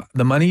decide if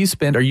the money you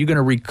spend, are you going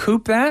to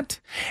recoup that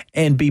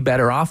and be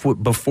better off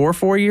before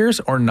 4 years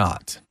or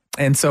not?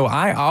 And so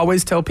I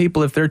always tell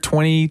people if they're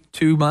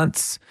 22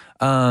 months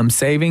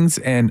savings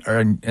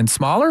and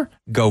smaller,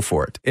 go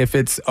for it. If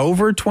it's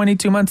over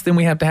 22 months, then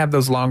we have to have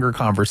those longer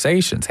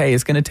conversations. Hey,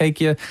 it's going to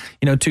take you,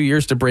 2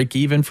 years to break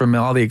even from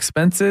all the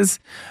expenses.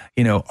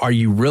 Are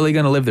you really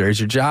going to live there? Is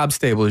your job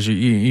stable? Do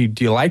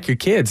you like your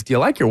kids? Do you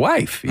like your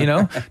wife?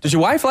 Does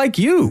your wife like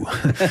you?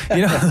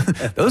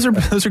 Those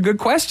are good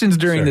questions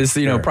during this,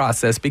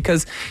 process,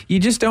 because you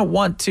just don't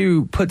want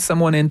to put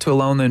someone into a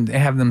loan and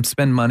have them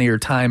spend money or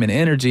time and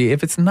energy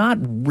if it's not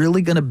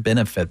really going to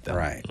benefit them.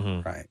 Right.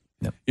 Right.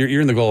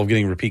 You're in the goal of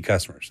getting repeat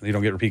customers. You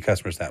don't get repeat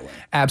customers that way.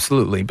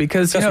 Absolutely,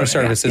 because Customer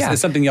service is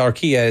something y'all are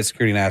key at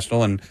Security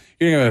National, and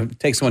you're going to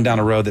take someone down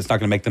the road that's not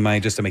going to make the money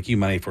just to make you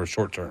money for a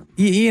short term.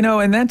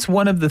 And that's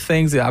one of the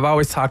things that I've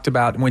always talked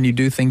about. When you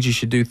do things, you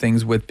should do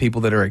things with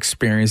people that are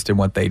experienced in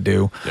what they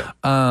do. Yeah.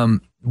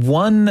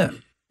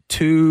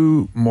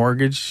 1-2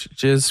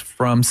 mortgages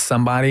from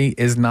somebody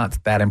is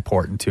not that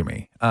important to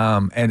me.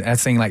 And I'm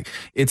saying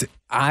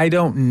I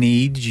don't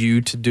need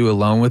you to do a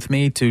loan with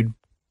me to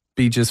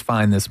be just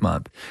fine this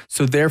month.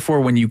 So therefore,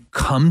 when you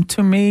come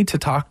to me to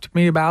talk to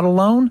me about a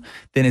loan,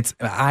 then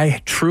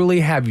I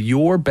truly have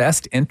your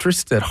best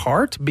interest at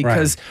heart,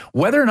 because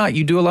whether or not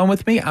you do a loan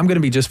with me, I'm going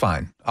to be just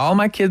fine. All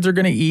my kids are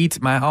going to eat.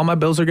 All my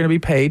bills are going to be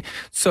paid.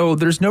 So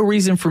there's no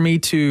reason for me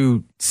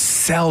to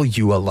sell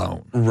you a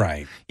loan.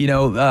 Right.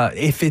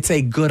 If it's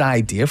a good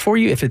idea for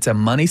you, if it's a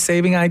money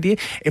saving idea,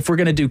 if we're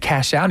going to do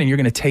cash out and you're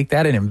going to take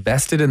that and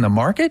invest it in the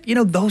market,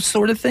 those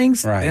sort of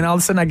things. Right. And all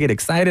of a sudden I get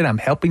excited. I'm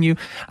helping you.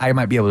 I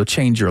might be able to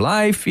change your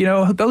life.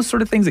 Those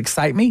sort of things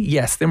excite me.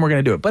 Yes, then we're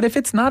going to do it. But if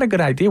it's not a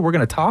good idea, we're going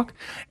to talk.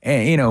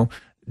 And,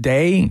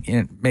 day,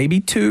 maybe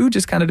 2,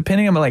 just kind of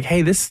depending. I'm like,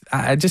 hey,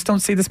 I just don't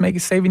see this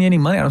saving you any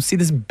money. I don't see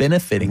this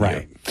benefiting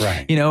you.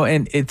 Right.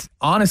 And it's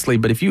honestly,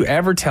 but if you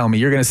ever tell me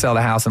you're going to sell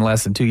the house in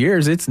less than 2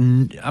 years,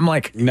 I'm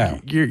like, no,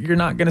 you're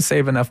not going to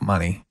save enough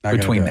money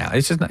between now.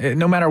 It's just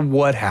no matter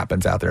what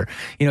happens out there.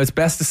 It's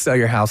best to sell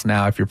your house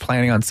now if you're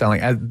planning on selling,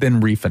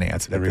 then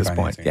refinance it at this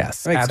point.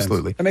 Yes,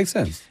 absolutely. That makes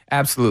sense.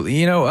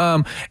 Absolutely.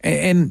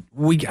 And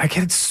I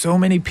get so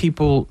many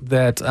people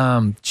that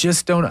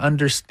just don't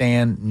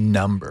understand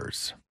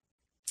numbers.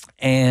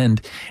 And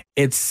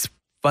it's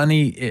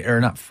funny, or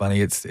not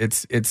funny.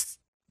 It's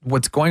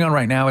what's going on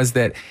right now is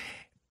that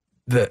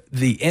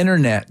the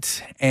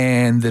internet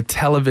and the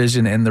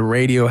television and the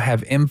radio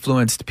have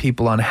influenced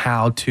people on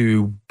how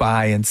to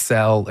buy and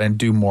sell and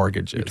do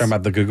mortgages. You're talking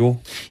about the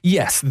Google?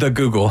 Yes, the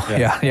Google.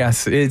 Yeah,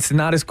 yes. It's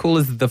not as cool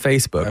as the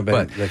Facebook,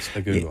 but that's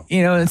the Google.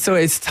 And so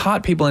it's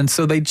taught people, and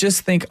so they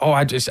just think,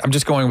 I'm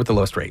just going with the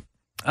lowest rate.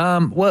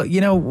 Well,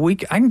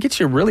 I can get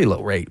you a really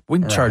low rate. We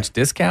can charge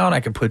discount.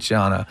 I can put you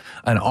on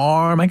an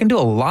ARM. I can do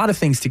a lot of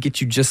things to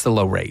get you just a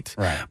low rate.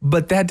 Right.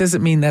 But that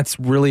doesn't mean that's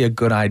really a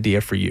good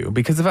idea for you,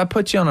 because if I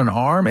put you on an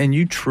ARM and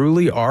you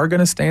truly are going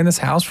to stay in this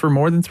house for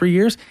more than 3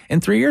 years, in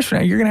 3 years from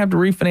now, you're going to have to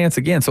refinance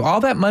again. So all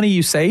that money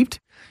you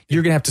saved,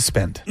 you're going to have to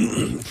spend.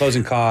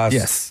 Closing costs.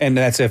 Yes. And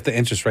that's if the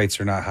interest rates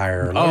are not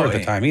higher or lower at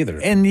the time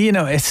either. And,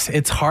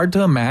 it's hard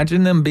to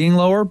imagine them being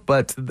lower,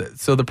 but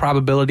so the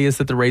probability is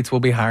that the rates will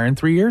be higher in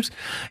 3 years.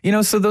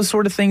 So those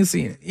sort of things,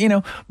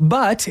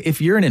 but if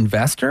you're an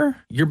investor,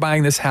 you're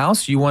buying this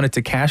house, you want it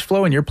to cash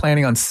flow, and you're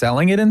planning on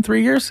selling it in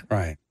 3 years.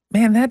 Right.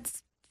 Man,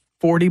 that's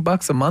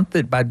 $40 a month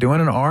that by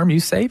doing an ARM you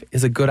save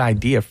is a good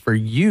idea for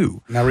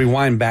you. Now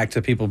rewind back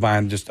to people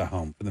buying just a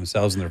home for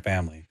themselves and their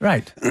family.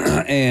 Right.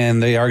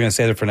 And they are going to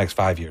stay there for the next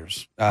 5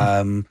 years.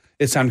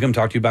 It's time to come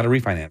talk to you about a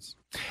refinance.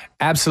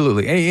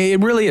 Absolutely. It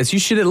really is. You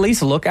should at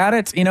least look at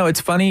it.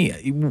 It's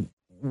funny.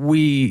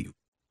 We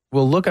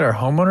will look at our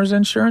homeowner's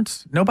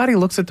insurance. Nobody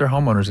looks at their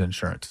homeowner's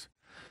insurance.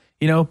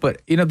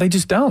 But they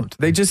just don't.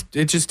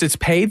 It's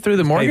paid through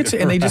the mortgage,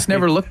 and they just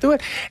never look through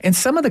it. And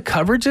some of the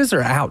coverages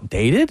are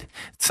outdated.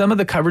 Some of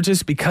the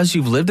coverages, because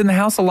you've lived in the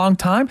house a long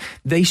time,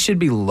 they should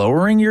be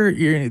lowering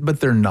your but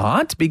they're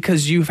not,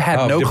 because you've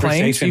had no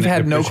claims. You've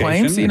had no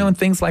claims, and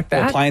things like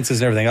that. Appliances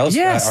and everything else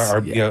yes.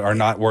 are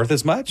not worth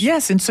as much.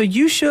 Yes, and so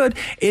you should,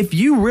 if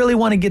you really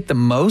want to get the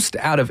most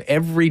out of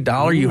every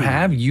dollar you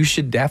have, you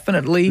should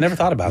definitely never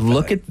thought about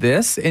look at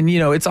this. And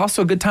it's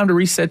also a good time to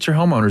reset your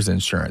homeowner's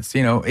insurance.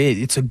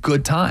 It's a good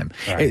time.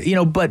 Right.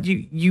 But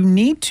you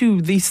need to,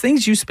 these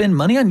things you spend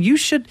money on,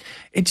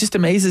 it just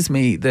amazes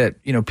me that,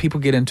 people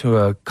get into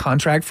a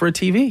contract for a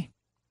TV.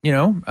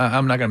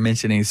 I'm not going to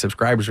mention any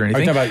subscribers or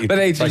anything. But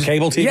they just, like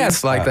cable TV?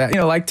 Yes, like that.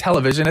 Like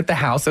television at the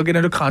house, they'll get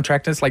into a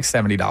contract and it's like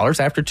 $70.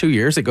 After 2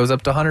 years, it goes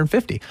up to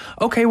 $150.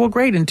 Okay, well,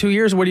 great. In 2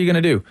 years, what are you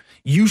going to do?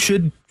 You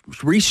should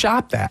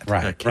reshop that.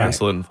 Right. Yeah,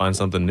 cancel it and find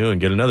something new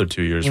and get another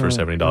 2 years for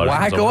 $70.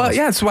 Why go up?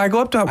 Yeah, so I go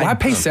up to, why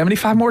pay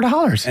 $75 more?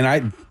 And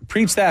I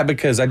preach that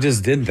because I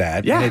just did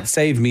that. Yeah. And it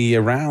saved me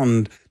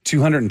around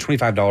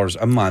 $225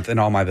 a month in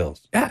all my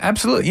bills. Yeah,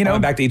 absolutely. I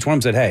went back to each one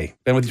and said, hey,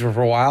 been with you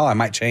for a while. I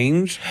might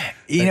change.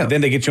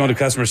 Then they get you onto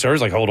customer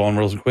service, like, hold on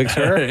real quick,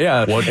 sir.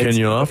 Yeah. What can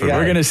you offer? Yeah.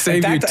 We're going to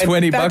save you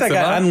 $20 a month. I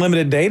got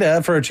unlimited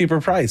data for a cheaper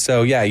price.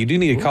 So, yeah, you do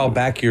need to call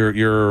back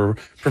your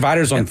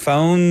providers on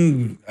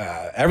phone,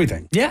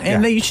 everything. Yeah,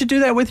 and you should do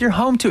that with your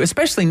home, too,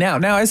 especially now.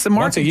 Now, as the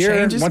market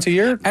changes. Once a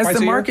year? As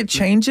the market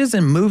changes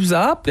and moves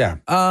up,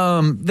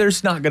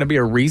 there's not going to be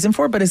a reason reason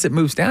for it, but as it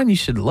moves down, you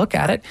should look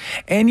at it.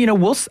 And,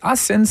 I'll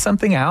send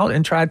something out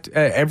and try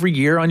every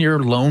year on your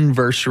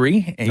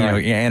loanversary, your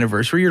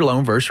anniversary, your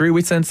loanversary,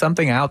 we send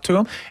something out to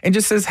them and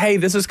just says, hey,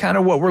 this is kind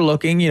of what we're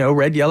looking,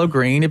 red, yellow,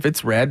 green. If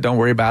it's red, don't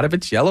worry about it. If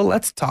it's yellow,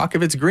 let's talk.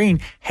 If it's green,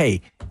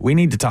 hey, we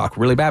need to talk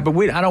really bad, but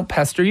I don't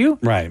pester you.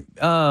 Right.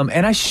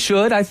 And I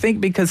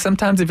think, because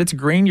sometimes if it's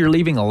green, you're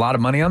leaving a lot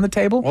of money on the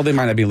table. Well, they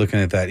might not be looking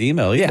at that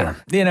email either.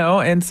 Yeah,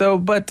 and so,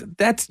 but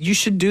you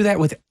should do that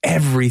with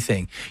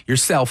everything. Your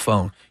cell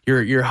phone,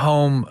 your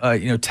home,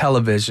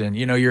 television,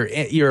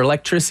 your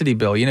electricity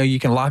bill, you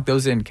can lock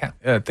those in,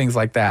 things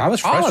like that. I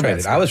was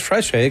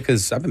frustrated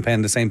because I've been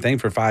paying the same thing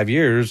for 5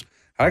 years.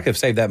 I could have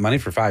saved that money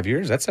for 5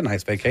 years. That's a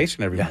nice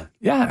vacation every month.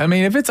 Yeah. I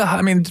mean, if it's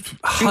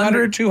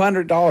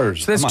 $200.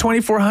 So that's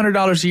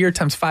 $2,400 a year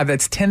times 5.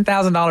 That's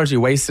 $10,000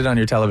 you wasted on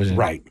your television.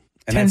 Right.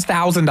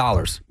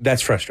 $10,000.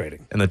 That's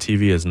frustrating. And the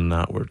TV is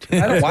not worth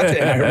it. I don't watch it.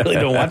 And I really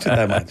don't watch it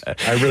that much.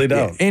 I really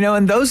don't.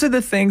 And those are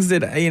the things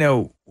that,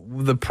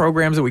 the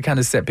programs that we kind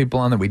of set people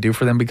on that we do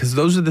for them, because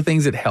those are the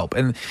things that help.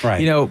 And,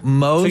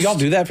 most. So y'all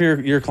do that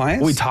for your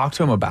clients? We talk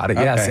to them about it,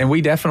 yes. And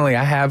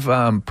I have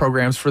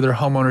programs for their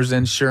homeowners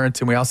insurance.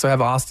 And we also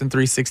have Austin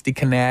 360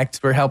 Connect,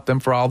 where help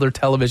them for all their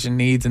television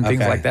needs and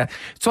things like that.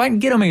 So I can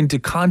get them into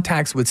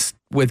contacts with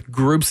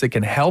groups that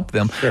can help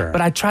them. Sure.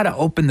 But I try to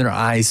open their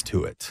eyes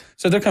to it.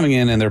 So they're coming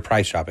in and they're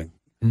price shopping.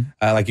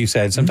 Like you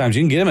said, sometimes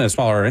you can get them at a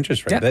smaller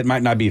interest rate. That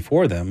might not be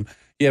for them.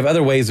 You have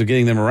other ways of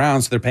getting them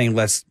around, so they're paying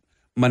less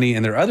money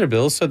in their other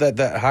bills, so that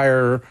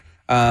higher,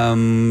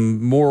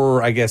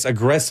 more, I guess,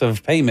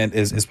 aggressive payment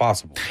is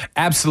possible.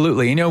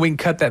 Absolutely. We can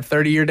cut that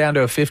 30-year down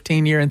to a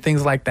 15-year and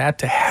things like that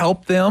to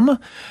help them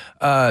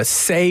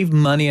save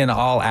money in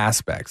all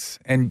aspects.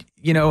 And,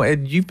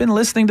 you've been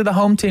listening to the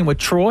Home Team with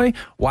Troy,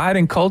 Wyatt,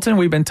 and Colton.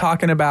 We've been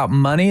talking about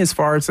money as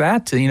far as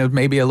that, to,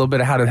 maybe a little bit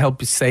of how to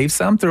help you save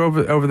some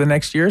through over the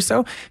next year or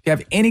so. If you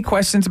have any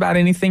questions about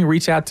anything,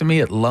 reach out to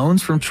me at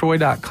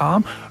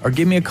loansfromtroy.com or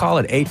give me a call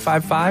at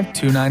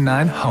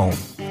 855-299-HOME.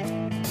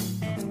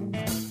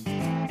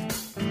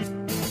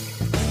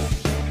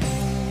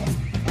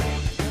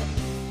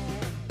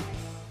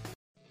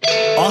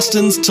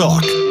 Austin's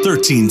Talk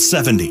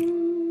 1370.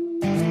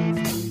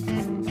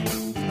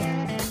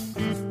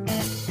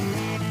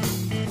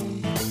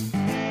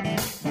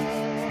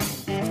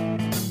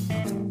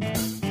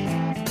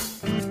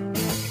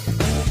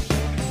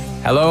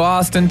 Hello,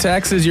 Austin,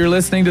 Texas. You're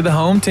listening to the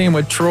Home Team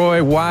with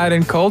Troy, Wyatt,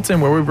 and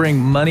Colton, where we bring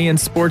money and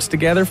sports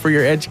together for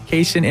your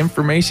education,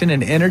 information,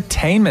 and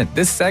entertainment.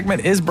 This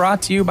segment is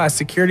brought to you by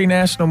Security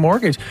National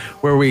Mortgage,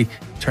 where we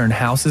turn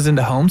houses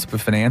into homes by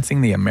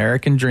financing the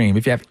American dream.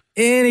 If you have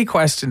any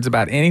questions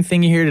about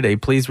anything you hear today,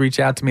 please reach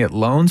out to me at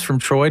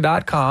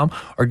loansfromtroy.com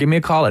or give me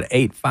a call at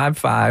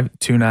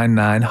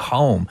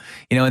 855-299-HOME.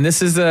 And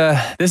this is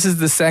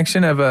the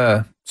section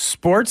of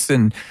sports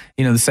and,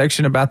 the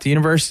section about the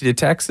University of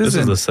Texas.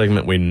 This is the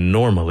segment we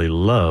normally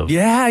love.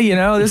 Yeah,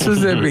 this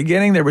was the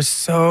beginning. There were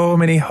so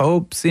many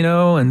hopes,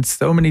 and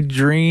so many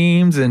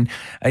dreams. And,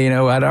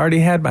 I'd already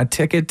had my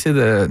ticket to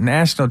the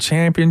national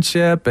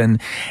championship.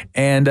 And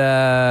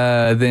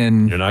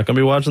then... You're not going to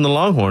be watching the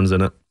Longhorns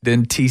in it.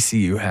 Then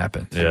TCU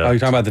happened. Yeah. Oh, you're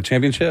talking about the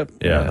championship?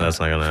 Yeah, that's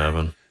not going to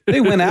happen. They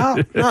went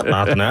out?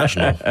 Not the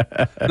national.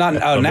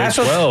 National? Big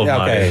 12,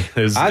 yeah, okay.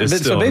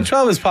 so Big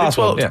 12 is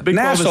possible. Big 12 is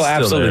national, still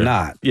absolutely there.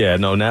 not. Yeah,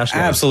 no,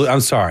 national. Absolutely.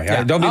 I'm sorry.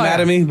 Don't be mad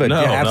at me, but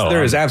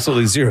there is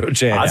absolutely zero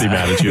chance. I'd be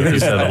mad at you if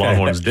you said the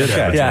Longhorns did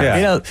have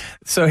it.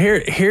 So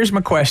here's my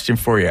question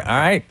for you, all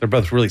right? They're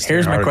both really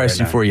Here's my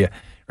question for you.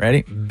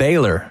 Ready?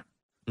 Baylor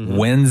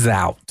wins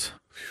out.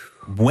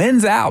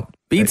 Wins out.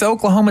 Beats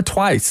Oklahoma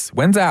twice.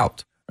 Wins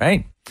out,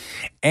 right?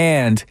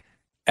 And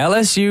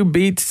LSU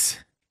beats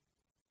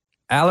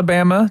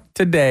Alabama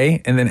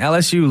today, and then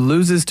LSU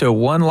loses to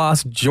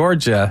one-loss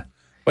Georgia.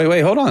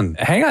 Wait, hold on.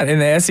 Hang on. In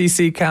the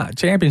SEC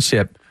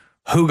championship,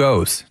 who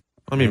goes?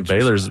 I mean,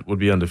 Baylor's would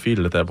be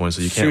undefeated at that point,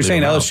 so you can't. So you're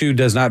saying LSU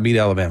does not beat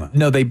Alabama?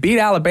 No, they beat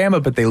Alabama,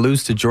 but they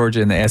lose to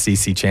Georgia in the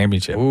SEC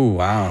championship. Ooh,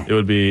 wow. It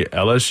would be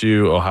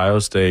LSU, Ohio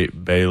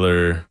State,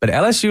 Baylor. But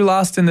LSU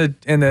lost in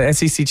the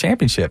SEC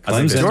championship. I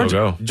think they still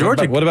go.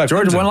 Georgia. What about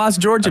Georgia? Clemson? One loss.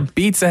 Georgia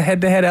beats a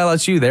head-to-head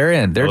LSU. They're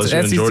in. They're LSU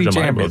and SEC Georgia might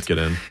champions. both get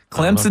in.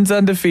 Clemson's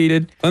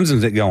undefeated.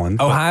 Clemson's going.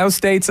 Ohio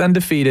State's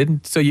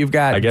undefeated. So you've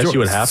got. I guess you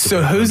would have to.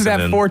 So who's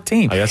that fourth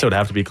team? I guess it would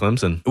have to be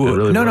Clemson.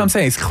 No, I'm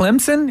saying it's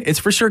Clemson. It's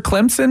for sure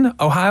Clemson,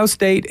 Ohio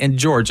State, and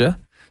Georgia.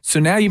 So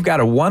now you've got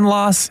a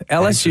one-loss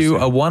LSU,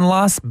 a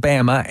one-loss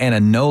Bama, and a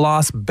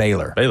no-loss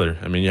Baylor. Baylor.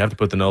 I mean, you have to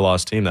put the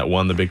no-loss team that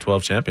won the Big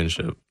 12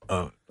 championship.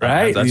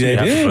 Right? That's They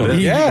do.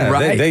 Yeah,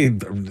 right.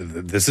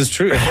 This is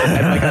true.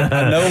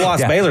 A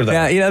no-loss Baylor, though.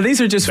 Yeah, these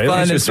are just Baylor's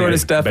fun and sort of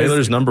stuff.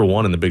 Baylor's number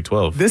one in the Big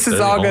 12. This is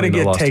all going to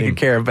get taken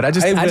care of, but I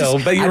just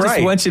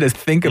want you to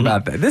think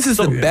about that. This is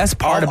the best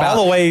part about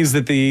all the ways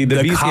that the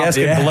BCS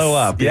can blow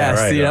up.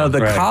 Yes,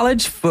 the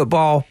college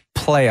football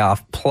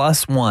playoff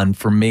 +1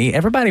 for me.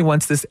 Everybody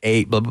wants this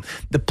 8, but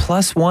the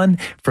 +1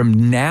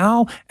 from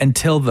now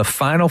until the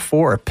Final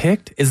Four are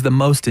picked is the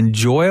most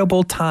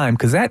enjoyable time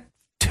because that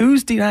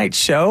Tuesday night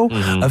show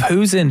of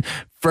who's in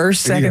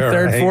first, second,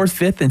 third, fourth,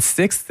 fifth, and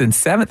sixth, and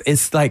seventh.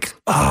 It's like,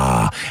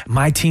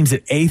 my team's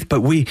at eighth, but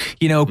we,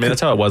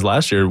 that's how it was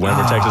last year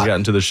whenever Texas got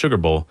into the Sugar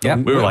Bowl. Yeah.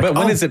 We were like, but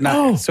when is it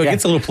not? So it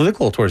gets a little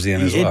political towards the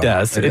end as well. It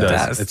does. It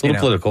does. It's a little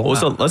political. Well,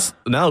 so let's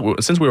now,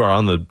 since we were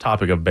on the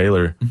topic of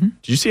Baylor,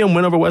 did you see them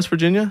win over West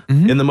Virginia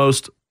in the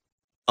most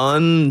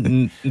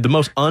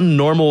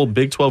unnormal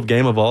Big 12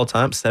 game of all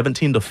time,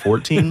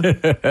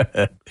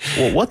 17-14?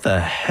 Well, what the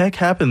heck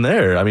happened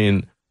there? I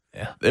mean,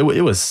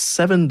 it was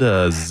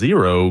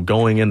 7-0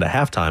 going into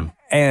halftime.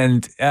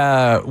 And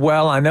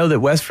I know that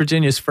West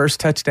Virginia's first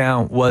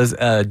touchdown was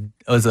a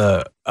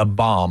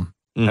bomb.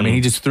 I mean,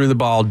 he just threw the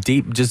ball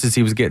deep just as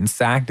he was getting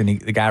sacked,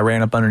 and the guy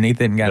ran up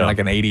underneath it and got like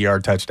an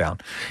 80-yard touchdown.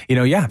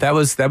 That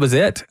was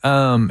it.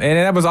 And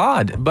that was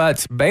odd.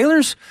 But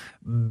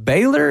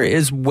Baylor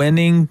is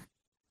winning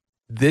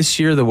this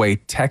year the way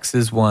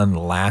Texas won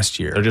last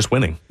year. They're just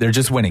winning. They're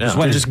just winning. Yeah.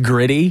 They're just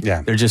gritty.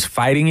 Yeah. They're just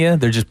fighting you.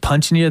 They're just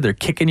punching you. They're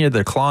kicking you.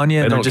 They're clawing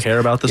you. They don't care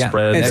about the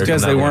spread. It's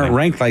because they weren't winning.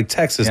 ranked like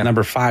Texas,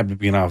 number 5 to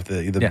begin off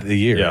the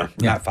year. Yeah.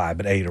 Not 5,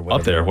 but 8 or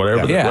whatever. Up there,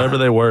 whatever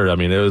they were. I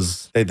mean, it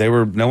was. They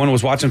were. No one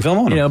was watching film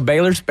on them.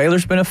 Baylor's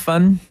been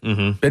fun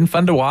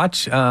to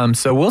watch.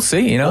 So we'll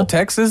see.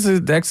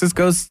 Texas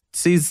goes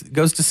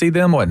to see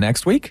them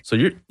next week. So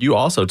you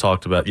also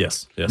talked about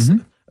yes.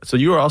 So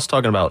you were also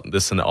talking about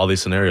this and all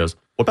these scenarios.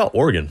 What about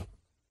Oregon?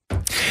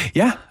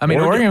 Yeah, I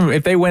mean Oregon,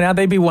 if they went out,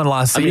 they'd be one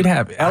loss. So you'd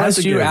have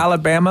LSU,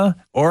 Alabama,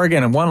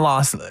 Oregon, and one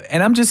loss.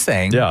 And I'm just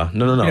saying. Yeah,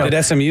 no.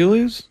 Did SMU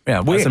lose?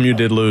 Yeah, SMU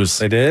did lose.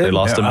 They did. They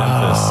lost to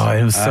Memphis. Oh,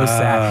 it was so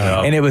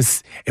sad, and it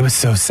was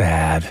so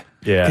sad.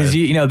 Yeah, because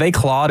they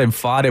clawed and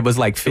fought. It was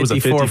like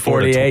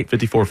 54-48,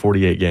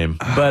 54-48 game.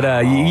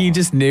 But you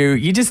just knew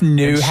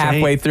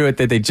halfway through it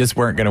that they just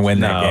weren't going to win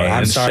that game.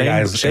 I'm sorry,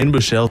 guys. Shane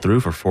Buechele threw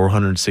for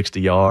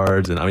 460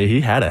 yards, and I mean he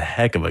had a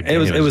heck of a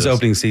game. It was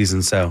opening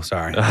season, so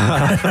sorry. Did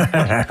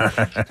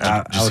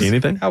you see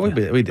anything? Oh,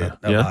 we did.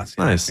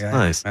 Nice.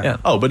 Yeah.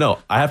 Oh, but no,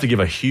 I have to give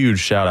a huge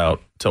shout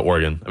out to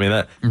Oregon. I mean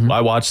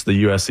I watched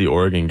the USC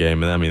Oregon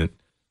game, and I mean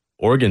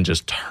Oregon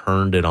just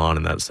turned it on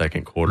in that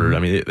second quarter. I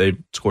mean, they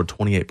scored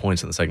 28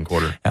 points in the second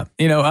quarter.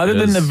 Yeah. Other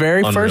than the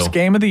very first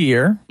game of the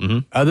year,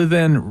 other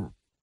than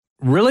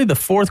really the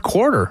fourth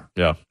quarter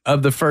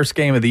of the first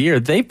game of the year,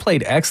 they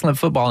played excellent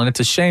football, and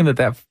it's a shame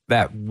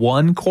that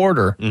one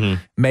quarter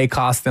may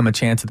cost them a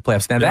chance at the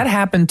playoffs. Now, that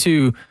happened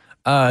to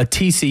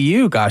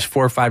TCU,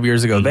 4 or 5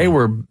 years ago. They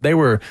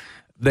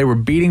were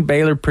beating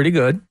Baylor pretty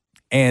good.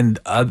 And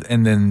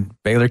then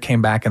Baylor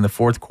came back in the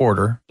fourth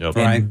quarter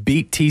and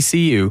beat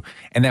TCU,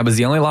 and that was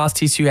the only loss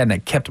TCU had, and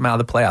that kept them out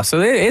of the playoffs. So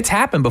it's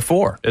happened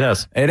before. It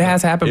has. It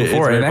has happened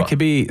before, and that could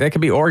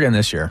be Oregon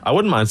this year. I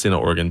wouldn't mind seeing an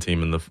Oregon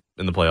team in the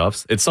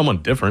playoffs. It's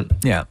someone different.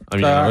 Yeah. I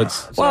mean,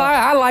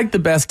 I like the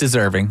best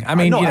deserving. I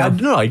mean,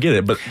 I get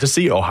it, but to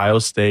see Ohio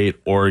State,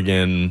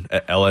 Oregon,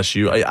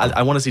 LSU,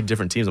 I want to see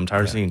different teams. I'm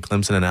tired of seeing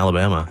Clemson and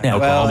Alabama. Yeah.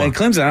 Well, and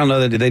Clemson, I don't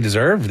know that they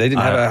deserve. They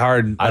didn't have a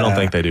hard. I don't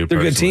think they do. They're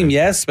a good team,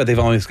 yes, but they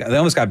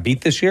almost got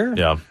beat this year.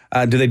 Yeah.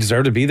 Do they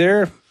deserve to be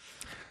there?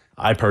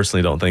 I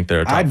personally don't think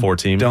they're a top 4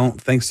 team.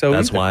 Don't think so.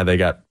 That's why they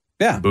got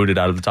booted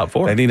out of the top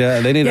 4. They need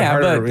a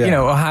harder. But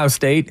Ohio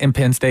State and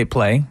Penn State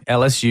play.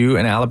 LSU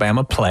and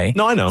Alabama play.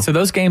 No, I know. So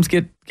those games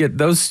get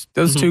those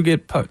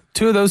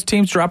two of those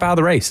teams drop out of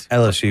the race.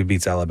 LSU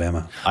beats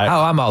Alabama.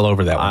 I'm all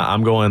over that one.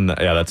 I'm going.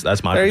 Yeah,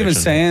 that's my. They're prediction. even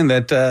saying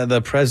that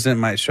the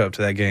president might show up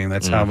to that game.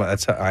 That's how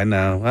I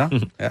know. Well,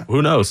 yeah.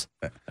 Who knows?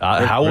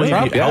 How will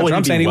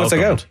Trump's saying he wants to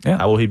go. Yeah.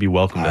 How will he be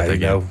welcomed at that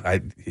game?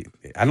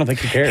 I don't think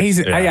he cares.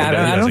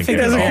 I don't think he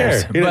doesn't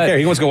care. He doesn't care.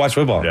 He wants to go watch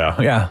football.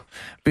 Yeah.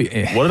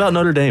 What about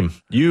Notre Dame?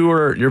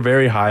 You're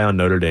very high on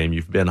Notre Dame.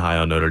 You've been high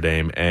on Notre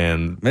Dame,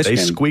 and Michigan.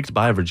 they squeaked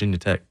by Virginia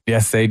Tech.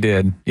 Yes, they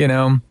did.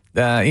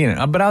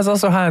 But I was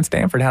also high on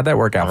Stanford. How'd that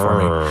work out for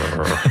me?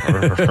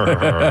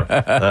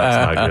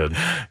 That's not good.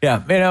 Yeah,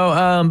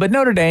 but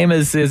Notre Dame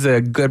is a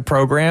good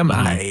program.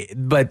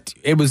 But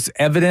it was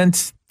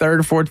evident third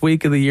or fourth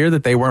week of the year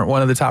that they weren't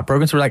one of the top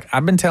programs.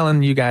 I've been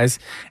telling you guys,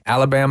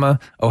 Alabama,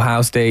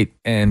 Ohio State,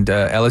 and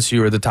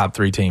LSU are the top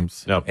 3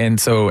 teams. Yep. And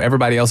so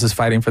everybody else is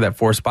fighting for that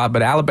 4th spot.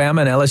 But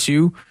Alabama and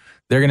LSU,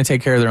 they're going to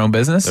take care of their own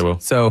business. They will.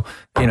 So,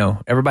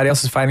 everybody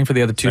else is fighting for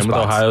the other 2 Same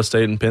spots. with Ohio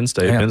State and Penn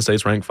State. Yeah. Penn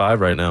State's ranked 5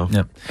 right now.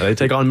 Yep. They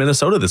take on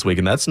Minnesota this week,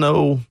 and that's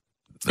no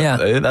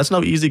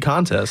easy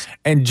contest.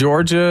 And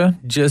Georgia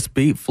just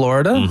beat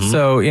Florida.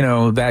 So,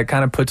 that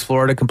kind of puts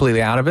Florida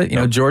completely out of it.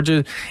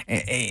 Georgia,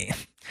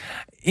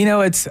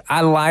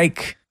 I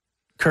like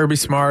Kirby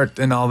Smart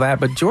and all that,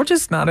 but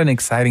Georgia's not an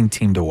exciting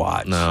team to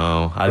watch.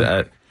 No.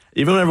 I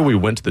even whenever we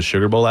went to the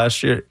Sugar Bowl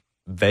last year,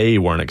 they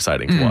weren't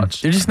exciting to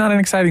watch. They're just not an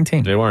exciting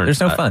team. They weren't. There's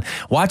no fun.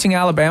 Watching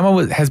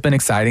Alabama has been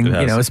exciting,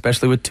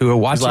 especially with Tua.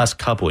 These last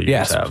couple of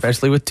years have.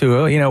 Especially with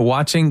Tua.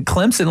 Watching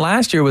Clemson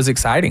last year was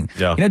exciting.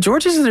 Yeah.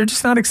 Georgia's, they're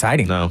just not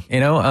exciting. No.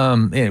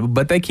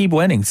 But they keep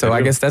winning, so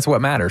I guess that's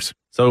what matters.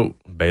 So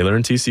Baylor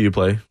and TCU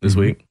play this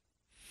week.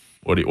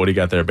 What do you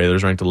got there?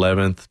 Baylor's ranked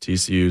 11th.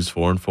 TCU's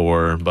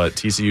 4-4, but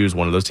TCU's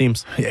one of those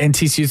teams. And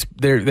TCU's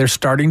they're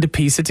starting to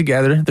piece it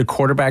together. The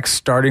quarterback's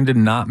starting to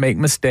not make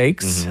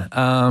mistakes.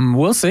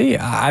 We'll see.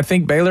 I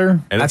think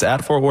Baylor, and it's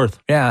at Fort Worth.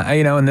 Yeah,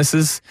 and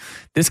this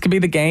could be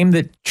the game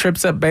that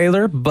trips up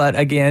Baylor. But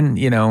again,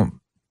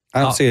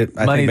 I don't see it.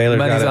 I think Baylor's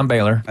got it. Money's on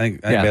Baylor. I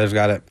think Baylor's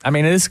got it. I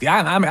mean,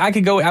 I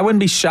could go. I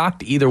wouldn't be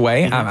shocked either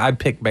way. I'd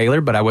pick Baylor,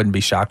 but I wouldn't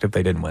be shocked if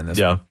they didn't win this.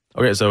 Yeah.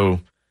 Okay.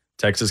 So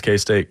Texas,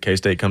 K-State.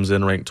 K-State comes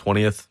in ranked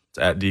 20th. It's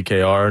at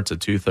DKR. It's a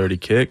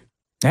 2:30 kick.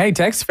 Hey,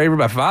 Texas favored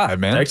by 5,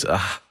 man.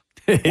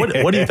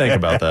 What do you think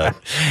about that?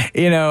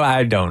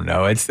 I don't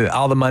know. It's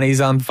all the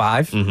money's on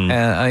 5,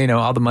 and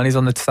all the money's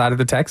on the side of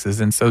the Texas,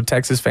 and so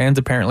Texas fans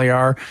apparently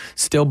are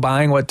still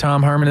buying what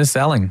Tom Herman is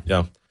selling.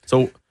 Yeah.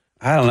 So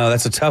I don't know.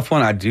 That's a tough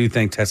one. I do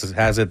think Texas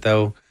has it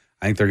though.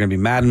 I think they're going to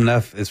be mad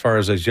enough as far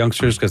as those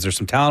youngsters because there's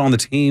some talent on the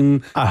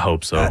team. I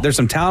hope so. There's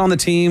some talent on the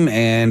team,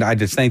 and I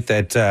just think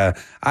that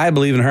I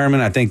believe in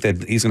Herman. I think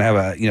that he's going to have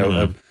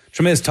a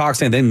tremendous talk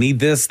saying they need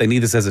this. They need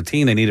this as a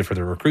team. They need it for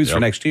the recruits for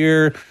next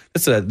year.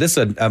 This is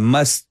a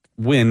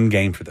must-win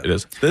game for them. It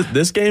is.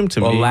 This game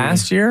to me. Well,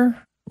 last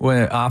year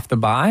when off the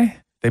bye,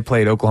 they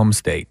played Oklahoma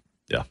State.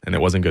 Yeah, and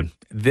it wasn't good.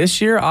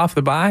 This year off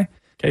the bye,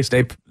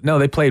 K-State.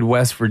 They played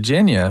West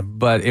Virginia,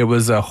 but it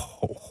was a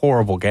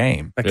horrible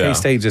game. But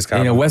K-State just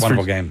got a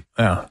wonderful game.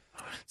 Yeah.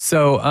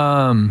 So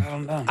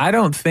I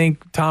don't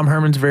think Tom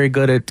Herman's very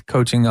good at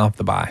coaching off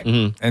the bye,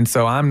 and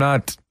so I'm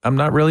not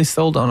really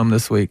sold on him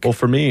this week. Well,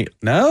 for me,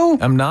 no,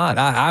 I'm not.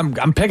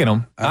 I'm picking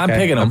them. Okay. I'm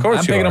picking them. Of course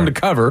I'm picking them to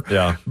cover.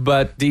 Yeah.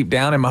 But deep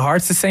down in my heart,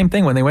 it's the same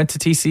thing. When they went to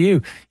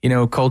TCU,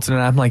 Colton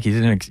and I'm like, you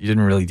didn't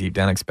really deep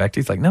down expect.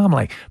 He's like, no. I'm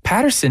like,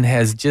 Patterson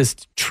has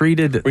just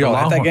treated. Were you all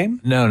at that game?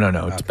 No.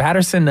 Okay.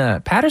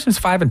 Patterson's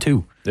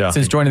 5-2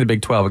 since joining the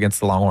Big 12 against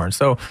the Longhorns.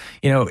 So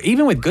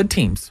even with good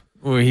teams,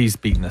 he's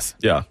beaten us.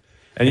 Yeah.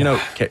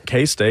 And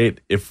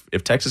K-State, if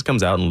Texas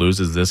comes out and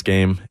loses this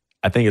game,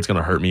 I think it's going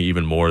to hurt me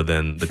even more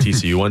than the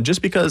TCU one,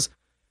 just because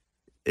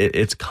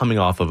it's coming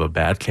off of a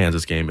bad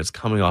Kansas game. It's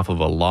coming off of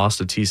a loss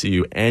to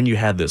TCU, and you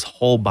had this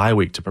whole bye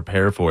week to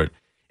prepare for it.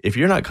 If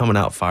you're not coming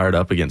out fired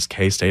up against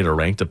K-State, a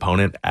ranked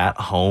opponent at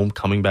home,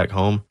 coming back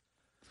home,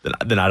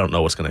 then I don't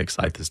know what's going to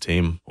excite this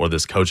team or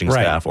this coaching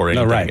staff or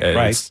anything.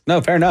 Right. No,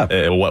 fair enough.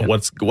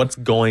 What's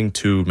going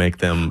to make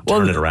them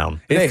turn it around?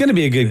 It's going to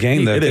be a good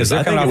game, though. It is.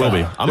 I think it will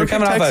be.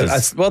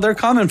 They're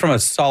coming from a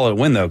solid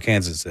win, though.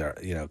 Kansas,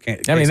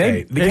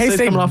 K-State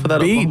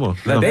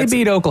they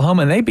beat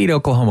Oklahoma, and they beat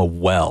Oklahoma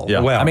well.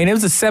 Yeah. I mean, it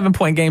was a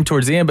 7-point game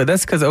towards the end, but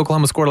that's because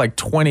Oklahoma scored like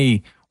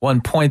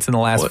 21 points in the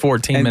last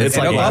 14 minutes.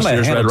 It's like last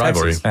year's Red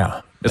Rivalry.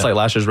 Yeah. It's like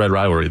last year's Red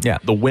Rivalry. Yeah.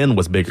 The win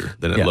was bigger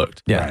than it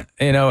looked. Yeah.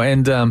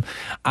 Right.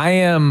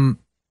 I'm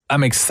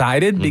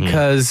excited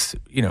because,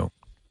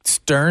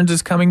 Stearns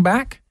is coming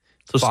back.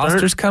 So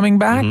Foster's coming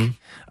back.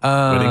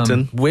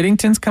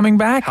 Whittington's coming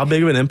back. How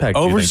big of an impact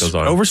do you think those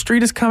are?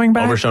 Overstreet is coming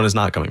back. Overshown is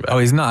not coming back. Oh,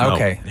 he's not? No.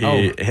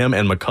 Okay. Him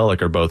and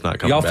McCulloch are both not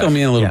coming back. Y'all fill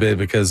me in a little bit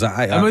because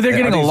they're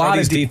getting a lot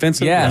of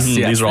defensive. Yes,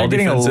 these are all they're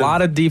getting defensive. a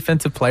lot of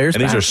defensive players.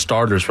 And these are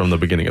starters from the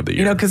beginning of the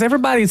year. Because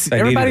everybody's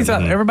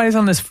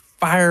on this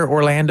fire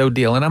Orlando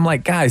deal, and I'm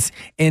like, guys,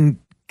 in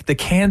the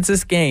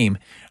Kansas game,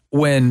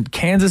 when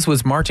Kansas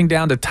was marching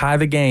down to tie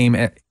the game,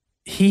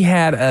 he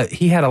had a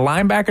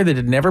linebacker that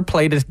had never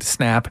played a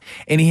snap,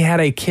 and he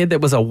had a kid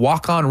that was a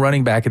walk-on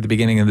running back at the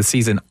beginning of the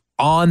season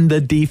on the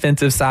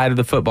defensive side of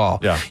the football.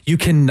 Yeah. You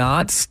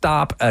cannot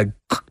stop a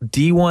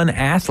D1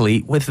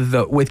 athlete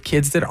with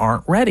kids that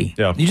aren't ready.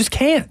 Yeah. You just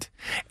can't.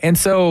 And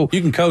so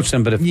you can coach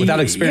them, but without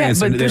experience,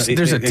 but there's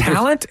a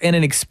talent and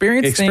an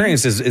experience.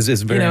 Experience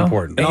is very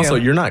important. And also,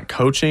 you're not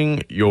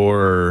coaching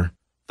your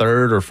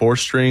third or fourth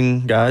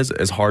string guys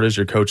as hard as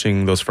you're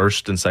coaching those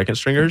first and second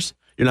stringers.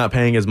 You're not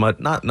paying as much,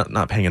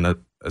 not paying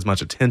as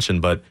much attention,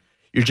 but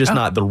you're just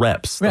not the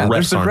reps. The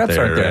reps aren't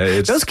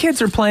there. Those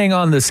kids are playing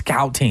on the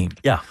scout team.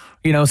 Yeah.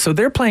 So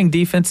they're playing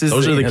defenses.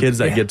 Those are the kids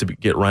that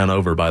get run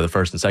over by the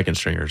first and second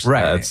stringers.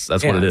 Right. That's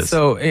what it is.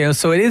 So,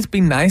 so it is be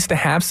nice to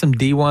have some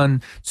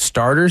D1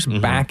 starters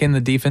back in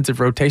the defensive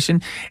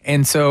rotation.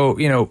 And so,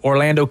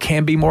 Orlando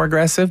can be more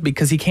aggressive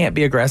because he can't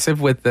be aggressive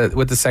with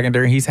the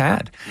secondary he's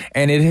had.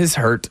 And it has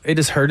hurt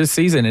his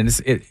season. And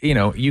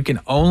you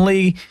can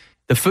only,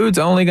 the food's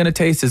only going to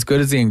taste as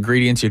good as the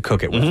ingredients you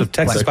cook it with. So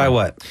Texas by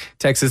what?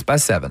 Texas by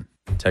 7.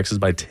 Texas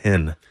by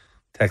 10.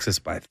 Texas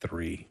by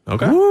 3.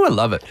 Okay. Ooh, I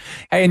love it.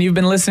 Hey, and you've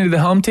been listening to the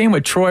Home Team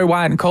with Troy,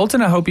 Wyatt, and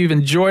Colton. I hope you've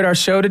enjoyed our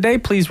show today.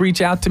 Please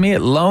reach out to me at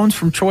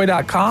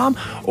loansfromtroy.com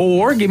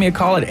or give me a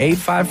call at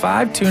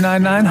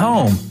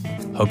 855-299-HOME.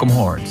 Hook 'em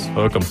horns.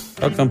 Hook 'em.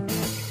 Hook 'em.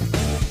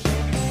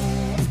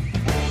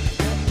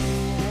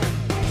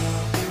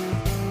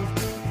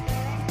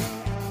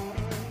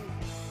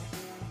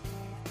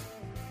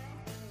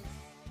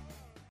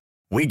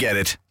 We get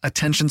it.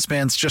 Attention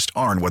spans just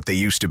aren't what they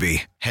used to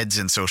be. Heads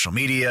in social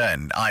media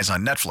and eyes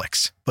on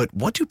Netflix. But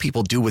what do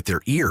people do with their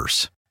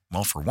ears?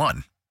 Well, for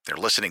one, they're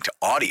listening to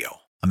audio.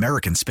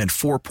 Americans spend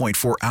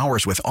 4.4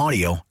 hours with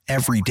audio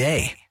every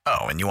day. Oh,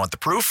 and you want the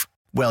proof?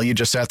 Well, you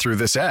just sat through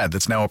this ad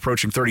that's now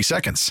approaching 30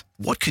 seconds.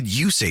 What could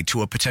you say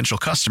to a potential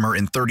customer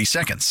in 30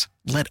 seconds?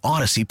 Let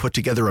Odyssey put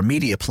together a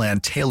media plan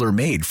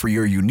tailor-made for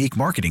your unique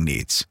marketing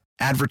needs.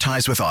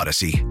 Advertise with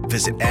Odyssey.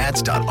 Visit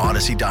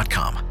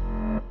ads.odyssey.com.